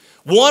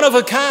 one of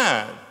a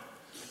kind.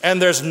 And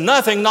there's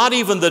nothing, not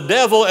even the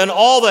devil and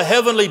all the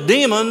heavenly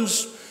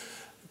demons,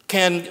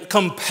 can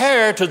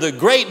compare to the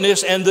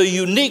greatness and the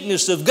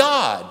uniqueness of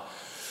God.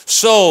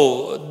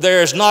 So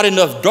there's not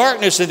enough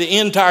darkness in the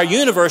entire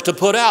universe to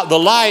put out the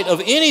light of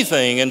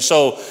anything. And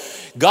so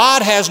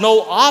God has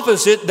no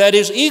opposite that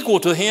is equal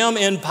to him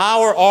in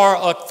power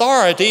or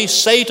authority.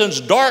 Satan's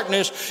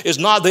darkness is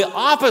not the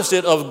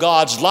opposite of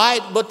God's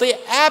light, but the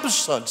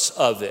absence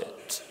of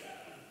it.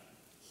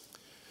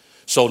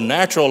 So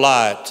natural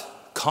light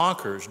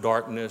conquers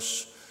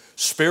darkness.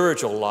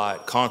 Spiritual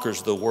light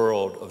conquers the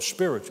world of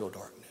spiritual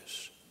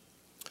darkness.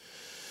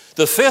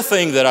 The fifth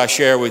thing that I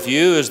share with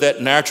you is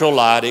that natural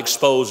light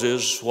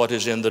exposes what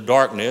is in the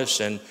darkness,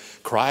 and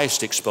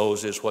Christ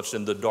exposes what's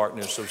in the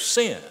darkness of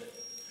sin.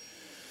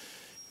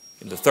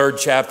 In the 3rd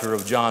chapter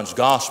of John's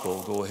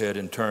Gospel, go ahead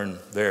and turn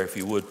there if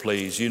you would,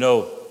 please. You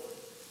know,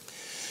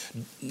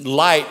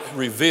 light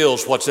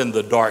reveals what's in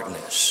the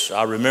darkness.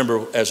 I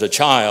remember as a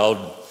child,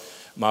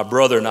 my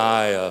brother and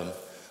I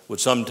would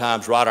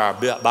sometimes ride our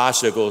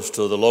bicycles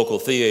to the local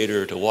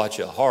theater to watch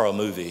a horror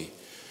movie.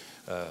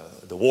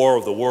 The War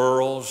of the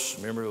Worlds,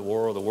 remember the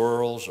War of the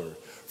Worlds, or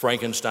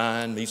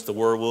Frankenstein meets the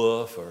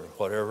werewolf, or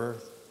whatever.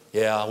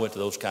 Yeah, I went to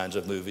those kinds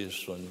of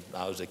movies when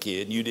I was a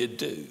kid, and you did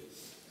too.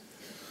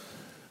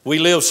 We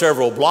lived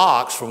several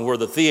blocks from where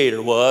the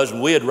theater was,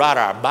 and we'd ride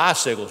our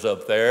bicycles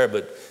up there,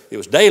 but it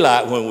was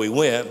daylight when we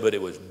went, but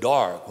it was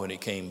dark when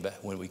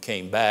we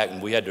came back,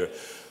 and we had to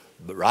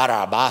ride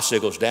our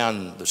bicycles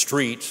down the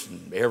streets.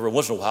 And every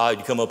once in a while,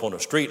 you'd come up on a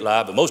street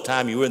light, but most of the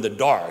time you were in the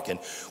dark. And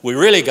we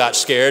really got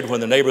scared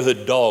when the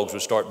neighborhood dogs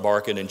would start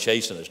barking and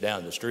chasing us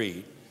down the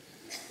street.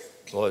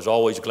 Well, I was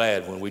always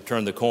glad when we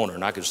turned the corner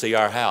and I could see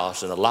our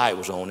house and the light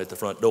was on at the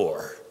front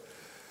door.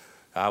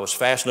 I was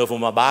fast enough on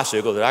my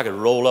bicycle that I could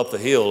roll up the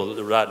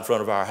hill right in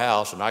front of our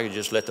house, and I could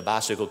just let the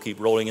bicycle keep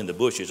rolling in the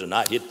bushes and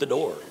not hit the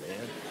door,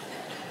 man.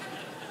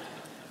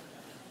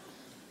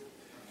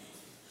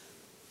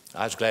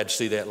 I was glad to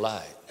see that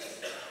light.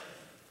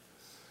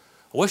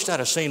 I wished I'd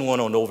have seen one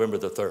on November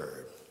the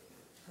 3rd.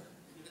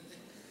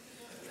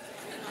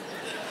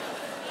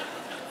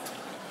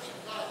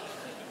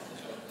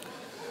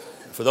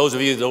 For those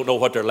of you who don't know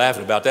what they're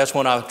laughing about, that's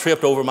when I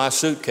tripped over my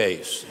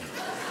suitcase.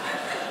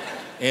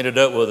 Ended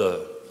up with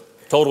a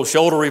total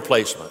shoulder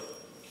replacement.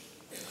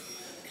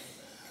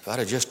 If I'd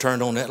have just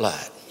turned on that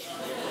light,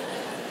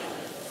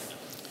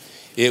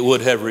 it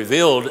would have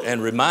revealed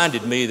and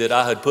reminded me that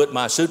I had put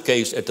my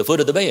suitcase at the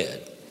foot of the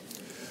bed,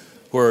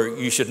 where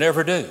you should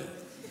never do.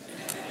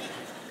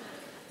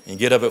 And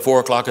get up at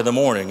 4 o'clock in the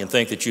morning and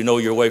think that you know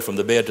your way from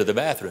the bed to the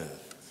bathroom.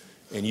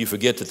 And you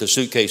forget that the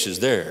suitcase is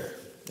there,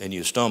 and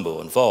you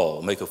stumble and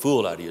fall, make a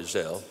fool out of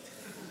yourself.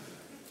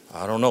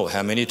 I don't know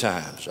how many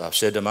times I've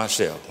said to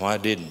myself, why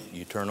didn't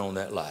you turn on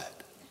that light?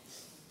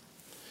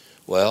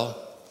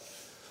 Well,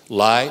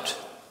 light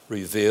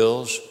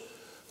reveals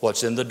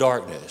what's in the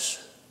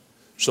darkness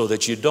so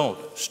that you don't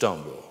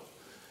stumble.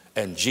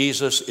 And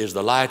Jesus is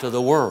the light of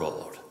the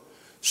world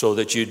so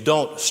that you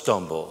don't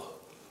stumble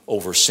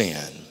over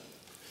sin.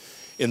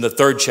 In the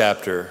 3rd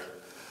chapter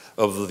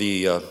of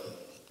the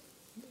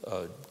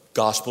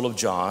Gospel of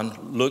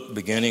John, look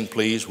beginning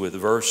please with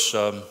verse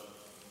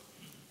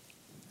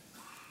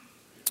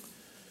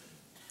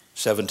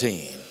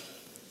 17.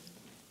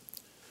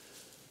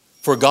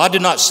 For God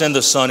did not send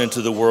the Son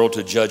into the world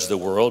to judge the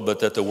world, but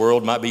that the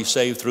world might be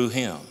saved through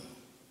him.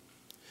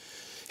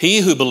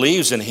 He who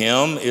believes in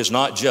him is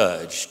not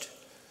judged.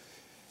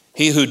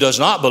 He who does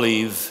not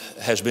believe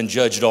has been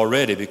judged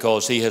already,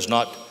 because he has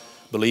not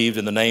believed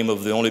in the name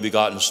of the only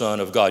begotten Son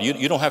of God.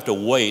 You don't have to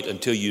wait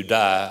until you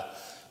die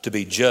to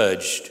be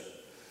judged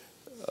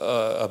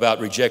about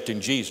rejecting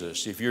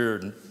Jesus. If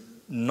you're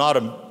not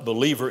a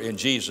believer in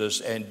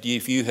Jesus, and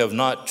if you have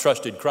not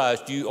trusted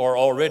Christ, you are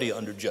already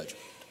under judgment.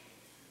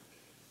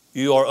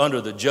 You are under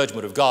the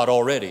judgment of God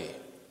already.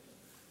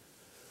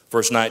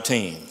 Verse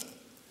 19.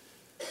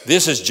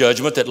 This is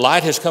judgment, that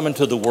light has come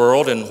into the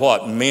world, and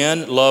what?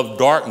 Men love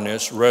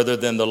darkness rather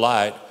than the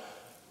light,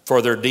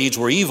 for their deeds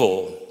were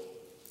evil.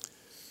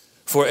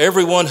 For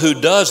everyone who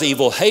does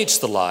evil hates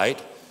the light.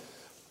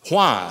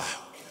 Why?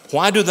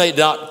 Why do they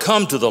not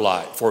come to the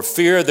light? For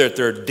fear that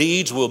their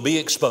deeds will be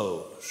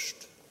exposed.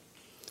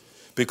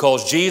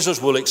 Because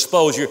Jesus will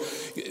expose you.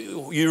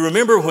 You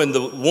remember when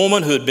the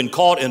woman who had been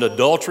caught in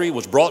adultery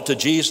was brought to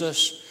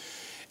Jesus?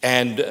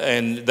 And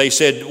they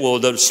said, well,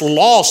 the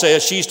law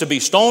says she's to be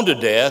stoned to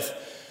death.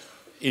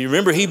 You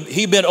remember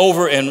he bent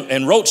over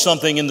and wrote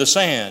something in the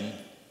sand.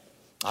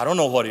 I don't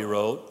know what he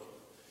wrote.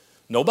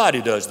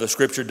 Nobody does. The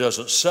scripture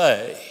doesn't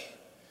say.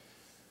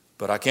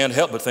 But I can't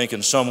help but think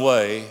in some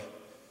way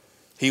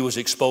he was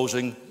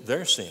exposing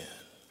their sin.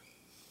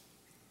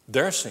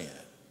 Their sin.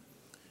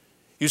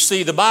 You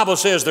see, the Bible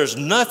says there's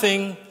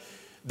nothing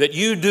that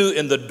you do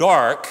in the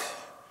dark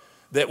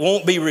that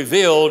won't be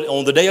revealed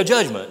on the day of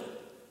judgment,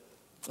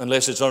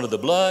 unless it's under the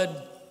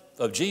blood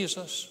of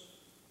Jesus.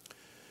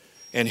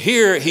 And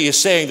here he is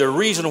saying the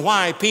reason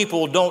why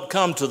people don't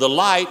come to the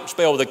light,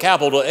 spelled with a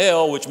capital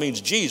L, which means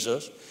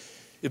Jesus,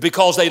 is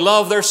because they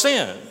love their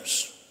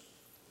sins.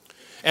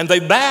 And they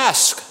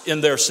bask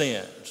in their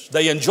sins.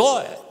 They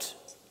enjoy it.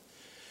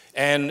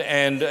 And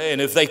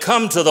if they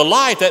come to the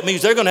light, that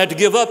means they're going to have to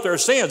give up their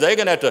sins. They're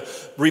going to have to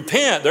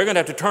repent. They're going to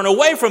have to turn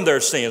away from their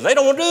sins. They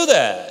don't want to do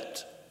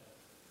that.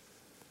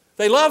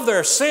 They love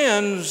their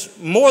sins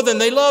more than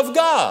they love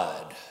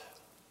God.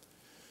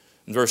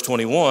 And verse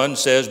 21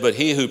 says, but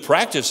he who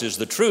practices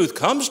the truth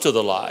comes to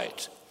the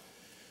light,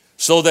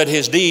 so that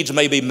his deeds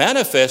may be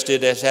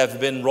manifested as have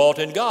been wrought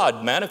in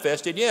God.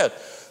 Manifested,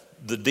 yes.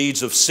 the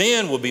deeds of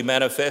sin will be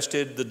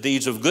manifested, the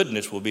deeds of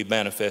goodness will be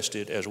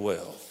manifested as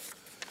well.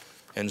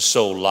 And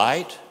so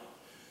light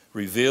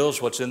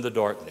reveals what's in the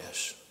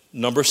darkness.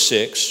 Number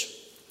 6,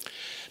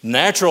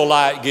 natural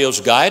light gives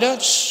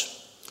guidance,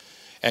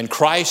 and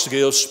Christ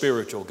gives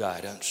spiritual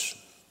guidance.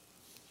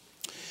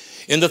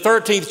 In the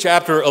 13th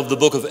chapter of the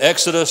book of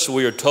Exodus,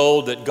 we are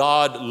told that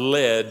God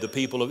led the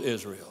people of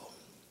Israel.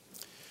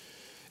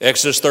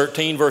 Exodus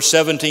 13 verse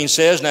 17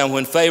 says, "Now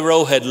when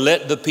Pharaoh had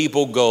let the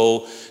people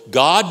go,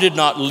 God did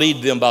not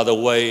lead them by the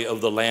way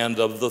of the land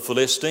of the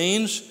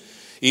Philistines,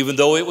 even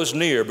though it was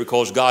near,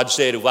 because God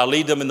said, if I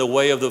lead them in the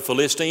way of the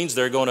Philistines,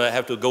 they're going to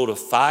have to go to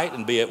fight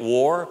and be at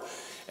war,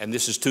 and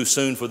this is too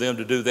soon for them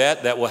to do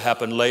that. That will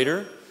happen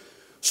later."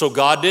 So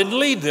God didn't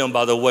lead them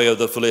by the way of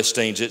the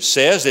Philistines. It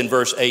says in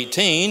verse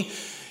 18,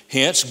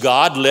 "Hence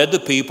God led the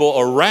people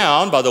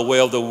around by the way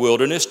of the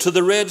wilderness to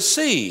the Red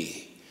Sea."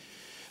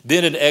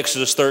 Then in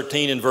Exodus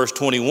 13 and verse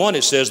 21,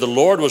 it says, "The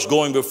Lord was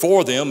going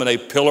before them in a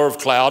pillar of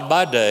cloud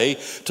by day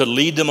to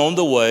lead them on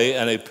the way,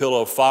 and a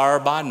pillar of fire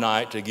by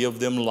night to give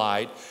them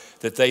light,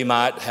 that they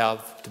might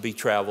have to be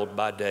traveled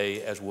by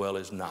day as well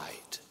as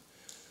night."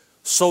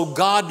 So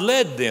God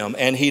led them,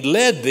 and He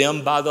led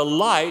them by the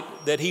light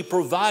that He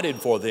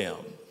provided for them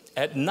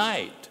at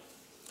night.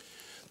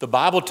 The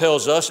Bible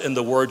tells us in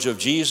the words of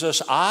Jesus,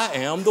 "I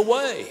am the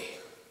way.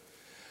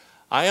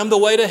 I am the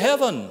way to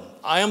heaven.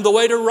 I am the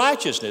way to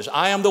righteousness.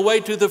 I am the way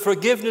to the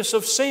forgiveness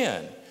of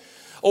sin."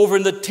 Over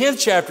in the 10th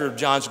chapter of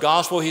John's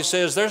Gospel, he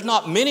says, "There's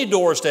not many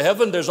doors to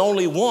heaven, there's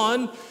only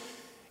one.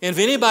 And if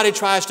anybody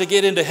tries to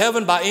get into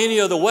heaven by any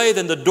other way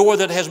than the door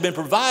that has been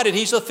provided,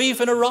 he's a thief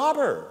and a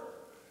robber."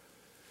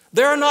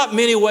 There are not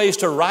many ways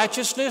to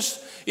righteousness.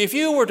 If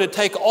you were to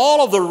take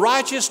all of the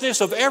righteousness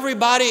of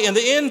everybody in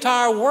the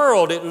entire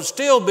world, it would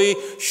still be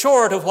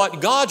short of what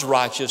God's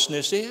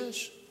righteousness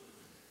is.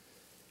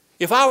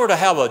 If I were to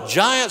have a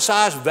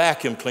giant-sized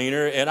vacuum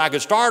cleaner and I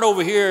could start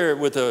over here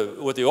with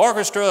the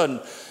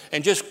orchestra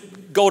and just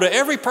go to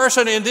every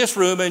person in this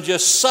room and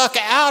just suck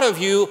out of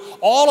you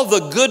all of the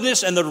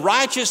goodness and the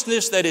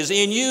righteousness that is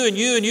in you and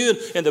you and you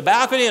in the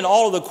balcony and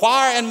all of the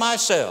choir and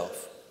myself.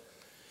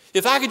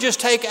 If I could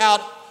just take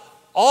out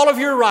all of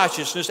your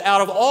righteousness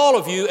out of all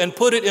of you and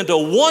put it into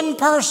one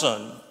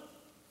person,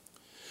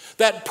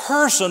 that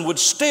person would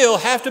still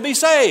have to be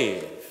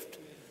saved.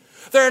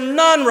 There are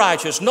none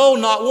righteous, no,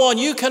 not one.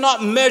 You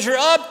cannot measure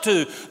up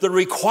to the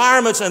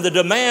requirements and the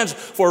demands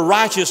for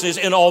righteousness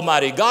in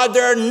Almighty God.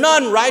 There are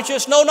none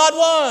righteous, no, not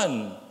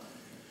one.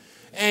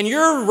 And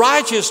your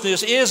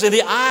righteousness is in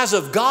the eyes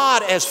of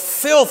God as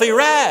filthy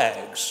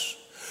rags.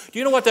 Do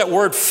you know what that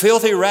word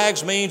filthy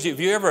rags means?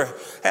 If you ever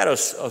had a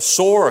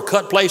sore or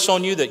cut place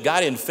on you that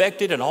got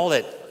infected and all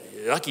that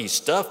yucky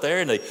stuff there,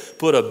 and they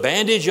put a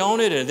bandage on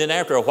it, and then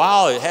after a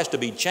while it has to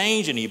be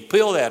changed, and you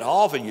peel that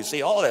off and you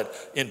see all that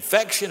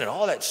infection and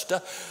all that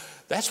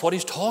stuff. That's what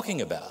he's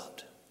talking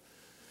about.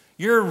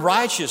 Your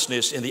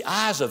righteousness in the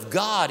eyes of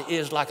God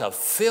is like a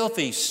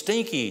filthy,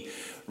 stinky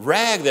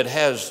rag that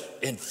has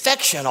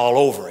infection all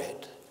over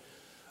it.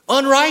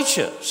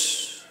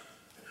 Unrighteous.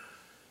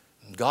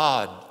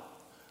 God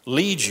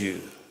leads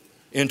you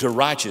into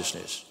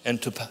righteousness and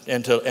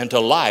to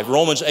life.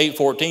 Romans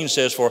 8:14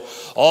 says, "For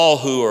all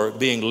who are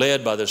being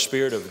led by the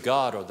Spirit of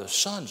God are the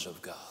sons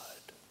of God."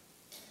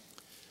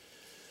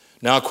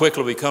 Now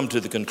quickly we come to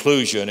the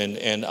conclusion,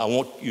 and I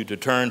want you to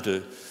turn to,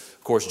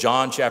 of course,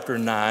 John chapter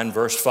 9,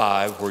 verse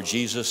 5, where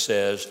Jesus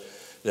says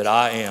that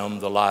I am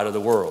the light of the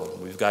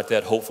world. We've got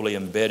that hopefully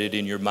embedded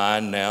in your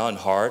mind now and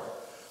heart.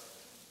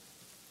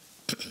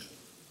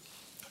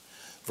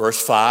 Verse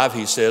 5,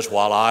 he says,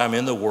 "While I am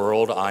in the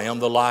world, I am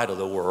the light of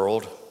the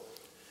world."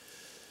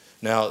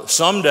 Now,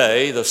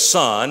 someday the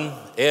sun,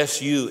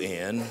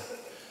 S-U-N,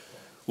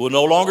 will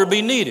no longer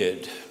be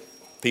needed.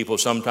 People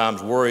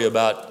sometimes worry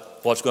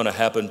about what's going to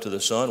happen to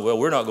the sun. Well,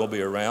 we're not going to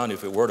be around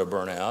if it were to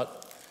burn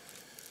out.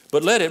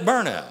 But let it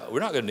burn out.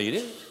 We're not going to need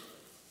it.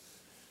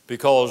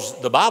 Because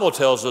the Bible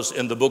tells us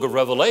in the book of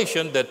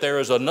Revelation that there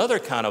is another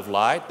kind of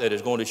light that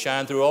is going to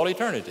shine through all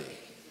eternity,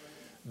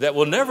 that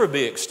will never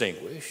be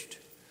extinguished,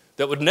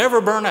 that would never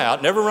burn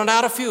out, never run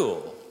out of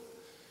fuel.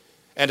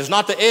 And it's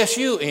not the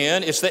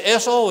S-U-N, it's the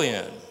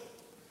S-O-N,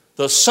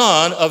 the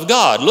Son of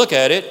God. Look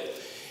at it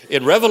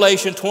in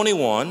Revelation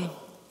 21.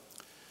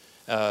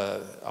 I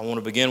want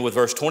to begin with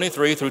verse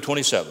 23 through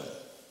 27.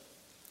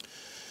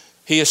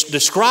 He is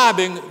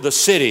describing the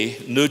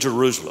city, New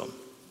Jerusalem.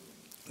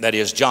 That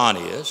is, John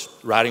is,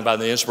 writing by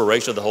the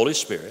inspiration of the Holy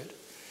Spirit.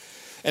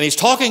 And he's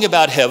talking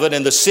about heaven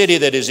and the city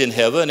that is in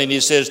heaven. And he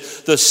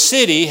says, the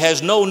city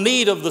has no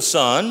need of the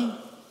sun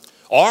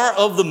or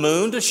of the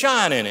moon to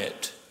shine in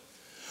it.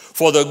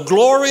 For the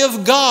glory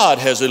of God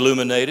has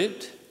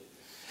illuminated,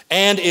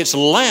 and its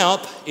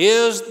lamp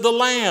is the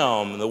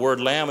Lamb. The word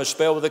Lamb is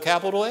spelled with a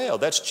capital L.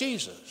 That's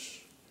Jesus.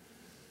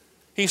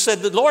 He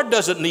said the Lord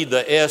doesn't need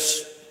the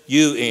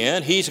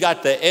S-U-N. He's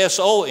got the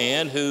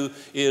S-O-N, who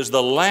is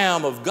the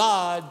Lamb of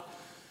God,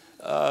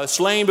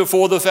 slain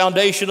before the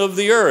foundation of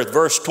the earth.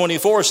 Verse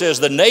 24 says,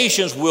 the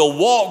nations will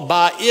walk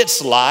by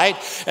its light,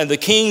 and the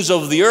kings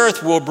of the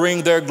earth will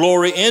bring their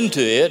glory into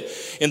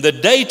it. In the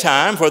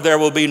daytime, for there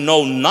will be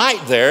no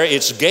night there,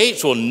 its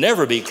gates will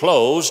never be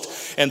closed,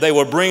 and they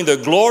will bring the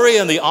glory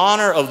and the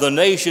honor of the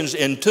nations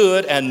into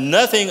it, and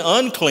nothing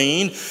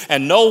unclean,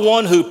 and no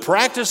one who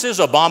practices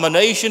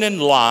abomination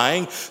and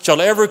lying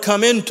shall ever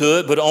come into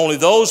it, but only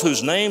those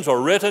whose names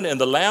are written in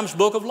the Lamb's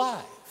book of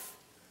life.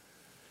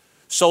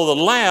 So the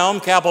Lamb,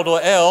 capital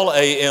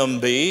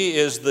L-A-M-B,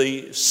 is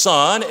the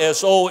Son,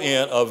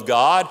 S-O-N, of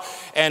God,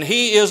 and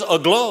he is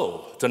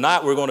aglow.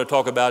 Tonight we're going to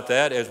talk about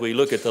that as we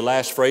look at the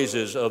last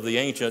phrases of the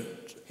ancient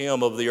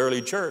hymn of the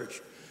early church,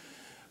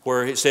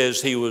 where it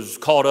says he was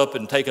caught up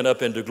and taken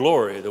up into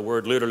glory. The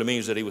word literally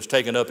means that he was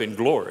taken up in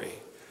glory,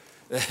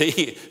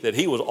 that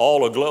he was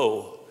all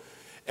aglow.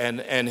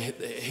 And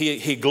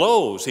he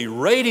glows, he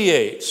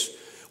radiates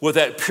with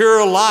that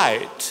pure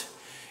light,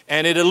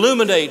 and it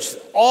illuminates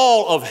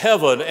all of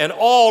heaven and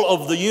all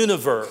of the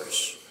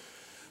universe.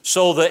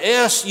 So the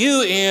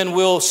S-U-N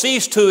will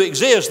cease to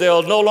exist. There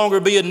will no longer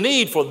be a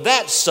need for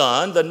that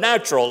sun, the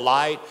natural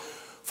light,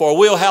 for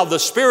we'll have the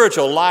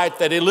spiritual light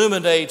that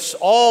illuminates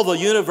all the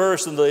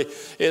universe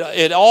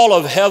and all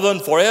of heaven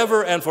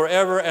forever and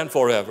forever and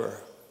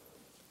forever.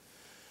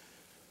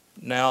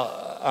 Now,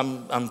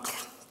 I'm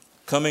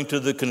coming to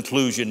the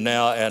conclusion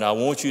now, and I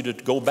want you to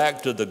go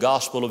back to the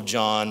Gospel of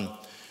John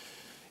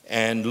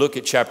and look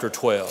at chapter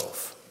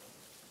 12.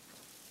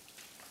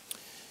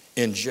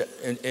 In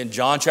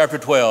John chapter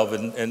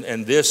 12,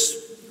 and this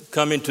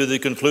coming to the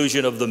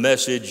conclusion of the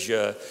message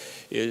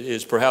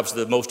is perhaps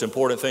the most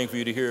important thing for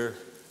you to hear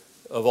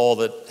of all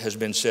that has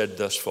been said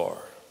thus far.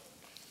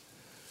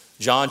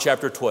 John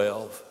chapter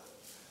 12,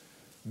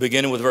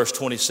 beginning with verse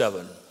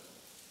 27.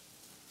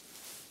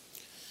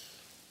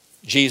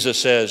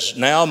 Jesus says,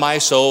 now my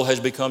soul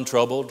has become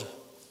troubled,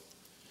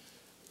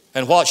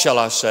 and what shall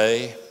I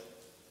say?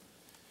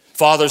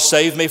 Father,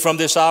 save me from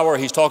this hour.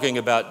 He's talking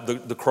about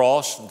the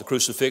cross, the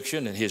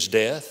crucifixion, and his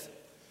death.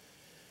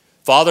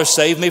 Father,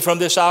 save me from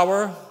this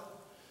hour.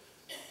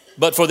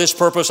 But for this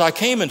purpose I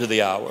came into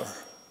the hour.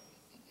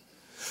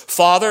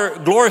 Father,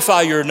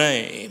 glorify your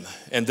name.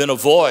 And then a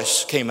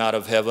voice came out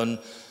of heaven.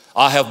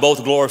 I have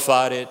both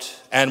glorified it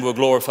and will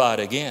glorify it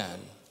again.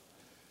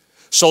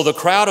 So the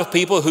crowd of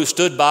people who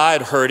stood by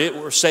and heard it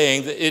were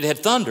saying that it had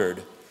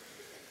thundered.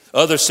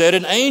 Others said,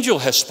 an angel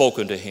has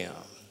spoken to him.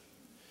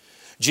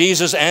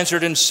 Jesus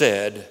answered and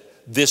said,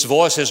 this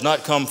voice has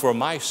not come for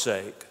my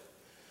sake,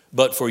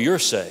 but for your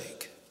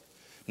sake.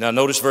 Now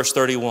notice verse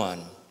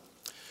 31.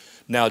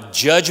 Now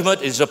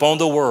judgment is upon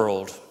the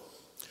world.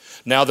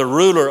 Now the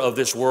ruler of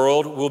this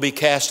world will be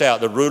cast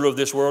out. The ruler of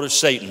this world is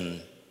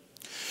Satan.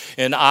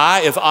 And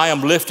I, if I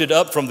am lifted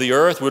up from the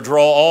earth, will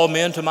draw all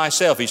men to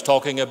myself. He's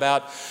talking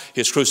about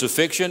his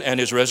crucifixion and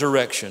his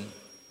resurrection.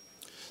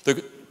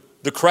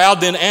 The crowd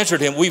then answered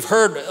him, we've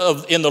heard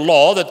in the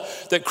law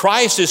that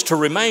Christ is to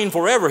remain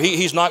forever.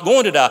 He's not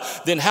going to die.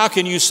 Then how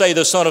can you say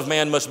the Son of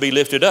Man must be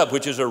lifted up,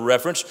 which is a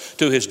reference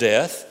to his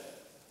death?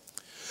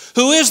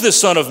 Who is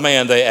this Son of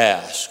Man, they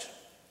asked.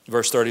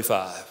 Verse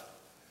 35.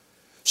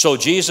 So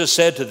Jesus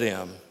said to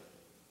them,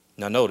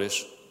 now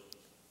notice,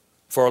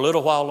 for a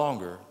little while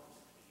longer.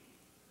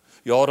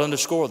 You ought to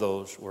underscore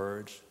those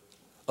words.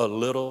 A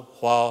little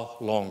while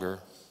longer.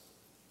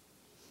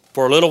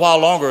 For a little while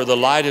longer, the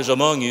light is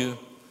among you.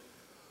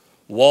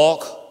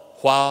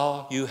 Walk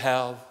while you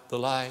have the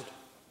light.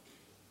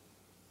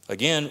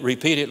 Again,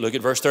 repeat it. Look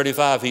at verse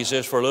 35. He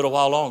says, for a little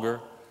while longer,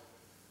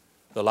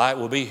 the light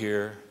will be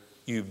here.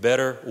 You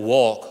better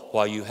walk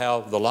while you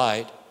have the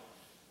light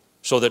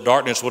so that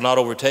darkness will not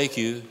overtake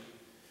you.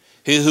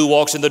 He who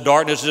walks in the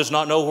darkness does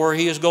not know where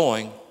he is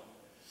going.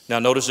 Now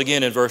notice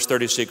again in verse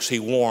 36, he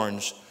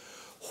warns,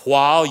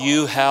 while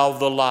you have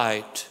the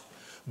light,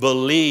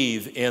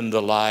 believe in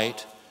the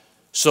light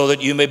so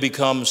that you may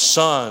become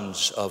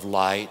sons of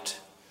light.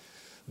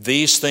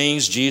 These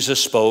things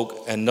Jesus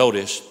spoke, and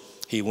notice,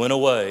 he went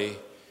away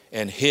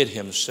and hid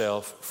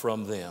himself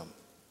from them.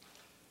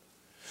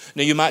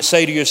 Now you might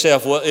say to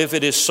yourself, well, if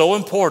it is so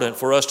important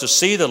for us to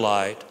see the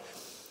light,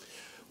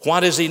 why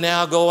does he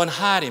now go and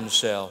hide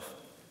himself?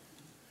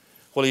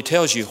 Well, he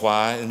tells you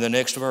why in the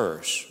next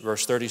verse,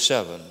 verse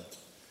 37.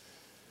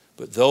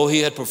 But though he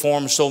had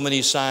performed so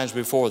many signs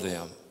before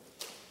them,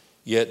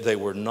 yet they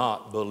were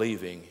not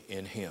believing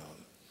in him.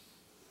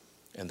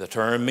 And the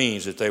term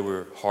means that they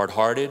were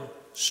hard-hearted,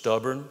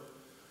 stubborn,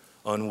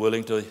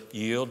 unwilling to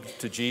yield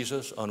to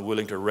Jesus,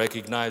 unwilling to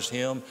recognize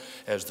him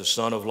as the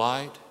Son of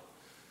Light.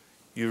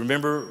 You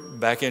remember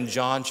back in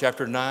John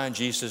chapter 9,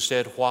 Jesus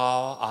said,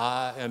 while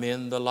I am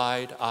in the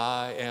light,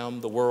 I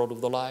am the world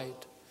of the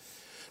light.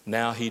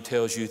 Now he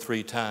tells you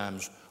 3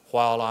 times,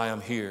 while I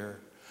am here,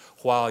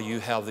 while you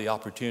have the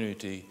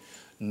opportunity,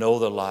 know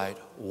the light,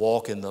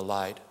 walk in the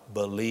light,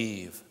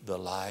 believe the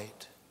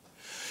light.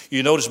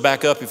 You notice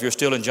back up, if you're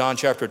still in John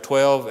chapter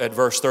 12 at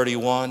verse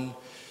 31,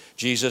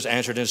 Jesus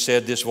answered and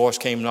said, this voice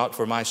came not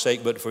for my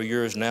sake, but for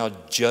yours. Now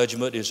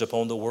judgment is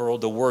upon the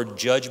world. The word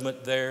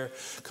judgment there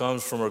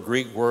comes from a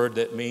Greek word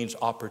that means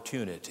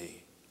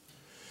opportunity.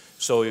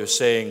 So you're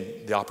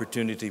saying the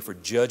opportunity for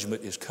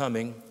judgment is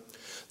coming.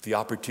 The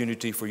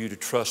opportunity for you to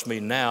trust me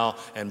now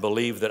and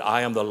believe that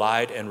I am the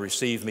light and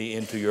receive me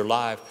into your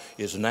life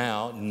is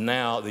now.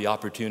 Now the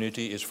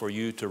opportunity is for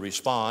you to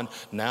respond.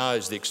 Now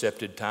is the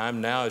accepted time.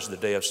 Now is the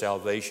day of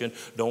salvation.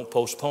 Don't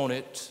postpone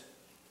it.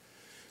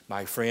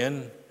 My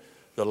friend,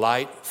 the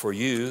light for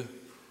you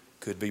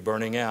could be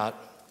burning out,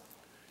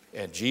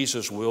 and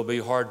Jesus will be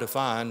hard to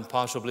find,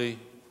 possibly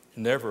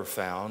never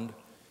found,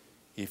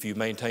 if you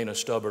maintain a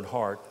stubborn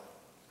heart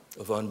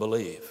of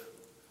unbelief.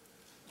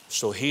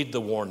 So heed the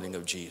warning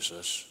of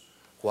Jesus.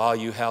 While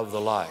you have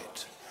the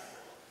light,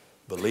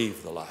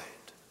 believe the light.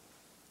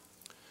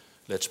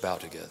 Let's bow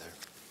together.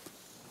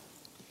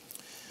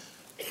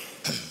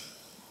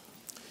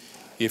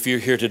 If you're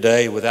here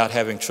today without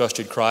having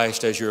trusted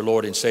Christ as your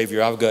Lord and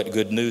Savior, I've got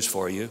good news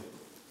for you.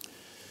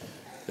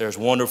 There's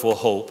wonderful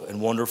hope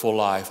and wonderful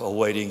life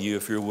awaiting you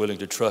if you're willing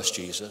to trust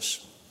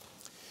Jesus.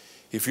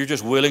 If you're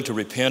just willing to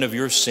repent of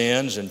your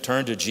sins and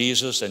turn to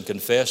Jesus and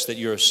confess that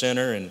you're a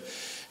sinner and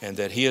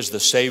that He is the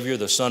Savior,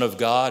 the Son of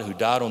God who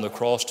died on the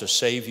cross to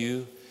save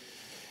you,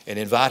 and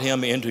invite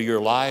Him into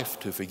your life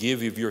to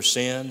forgive you of your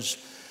sins,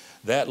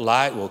 that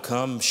light will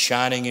come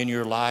shining in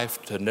your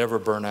life to never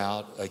burn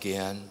out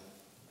again.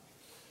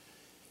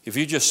 If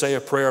you just say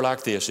a prayer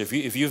like this,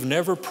 if you've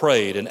never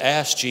prayed and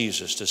asked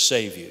Jesus to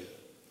save you,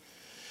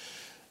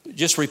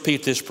 just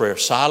repeat this prayer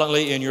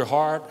silently in your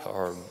heart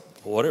or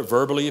whatever,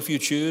 verbally if you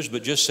choose,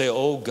 but just say,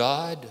 oh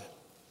God,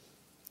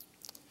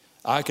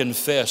 I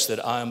confess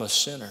that I am a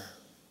sinner.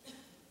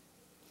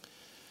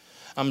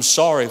 I'm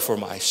sorry for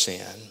my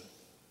sin,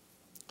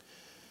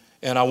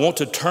 and I want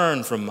to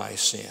turn from my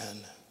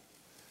sin.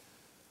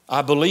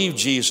 I believe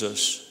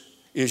Jesus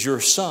is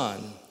your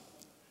Son.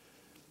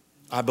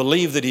 I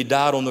believe that He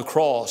died on the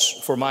cross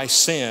for my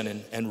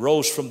sin and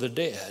rose from the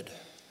dead.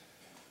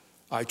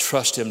 I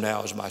trust Him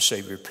now as my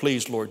Savior.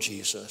 Please, Lord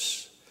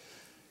Jesus,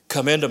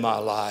 come into my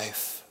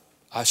life.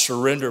 I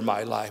surrender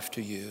my life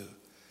to you.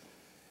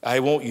 I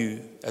want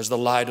you as the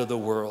light of the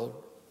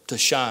world to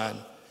shine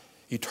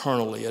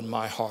eternally in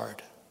my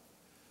heart.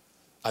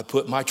 I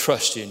put my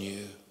trust in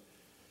you.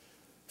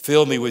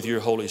 Fill me with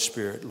your Holy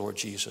Spirit, Lord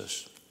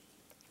Jesus.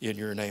 In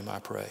your name I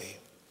pray.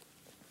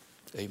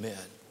 Amen.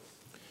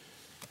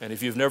 And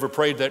if you've never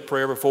prayed that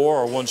prayer before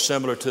or one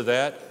similar to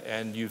that,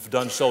 and you've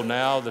done so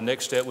now, the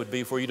next step would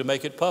be for you to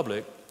make it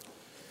public.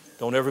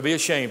 Don't ever be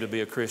ashamed to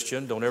be a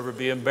Christian. Don't ever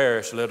be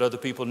embarrassed to let other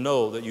people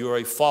know that you are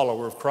a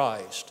follower of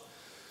Christ.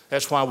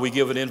 That's why we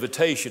give an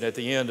invitation at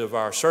the end of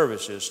our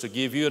services to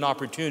give you an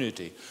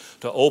opportunity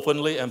to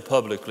openly and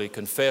publicly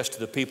confess to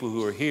the people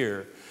who are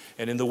here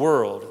and in the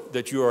world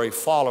that you are a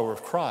follower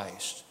of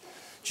Christ.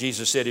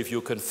 Jesus said, if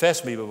you'll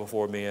confess me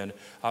before men,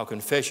 I'll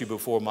confess you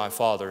before my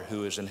Father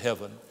who is in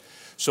heaven.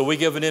 So we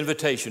give an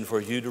invitation for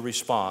you to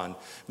respond.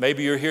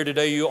 Maybe you're here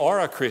today, you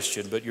are a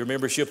Christian, but your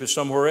membership is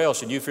somewhere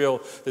else, and you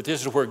feel that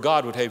this is where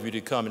God would have you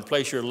to come and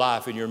place your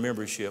life in your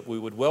membership. We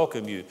would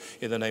welcome you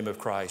in the name of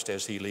Christ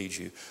as He leads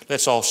you.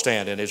 Let's all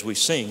stand, and as we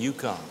sing, you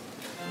come.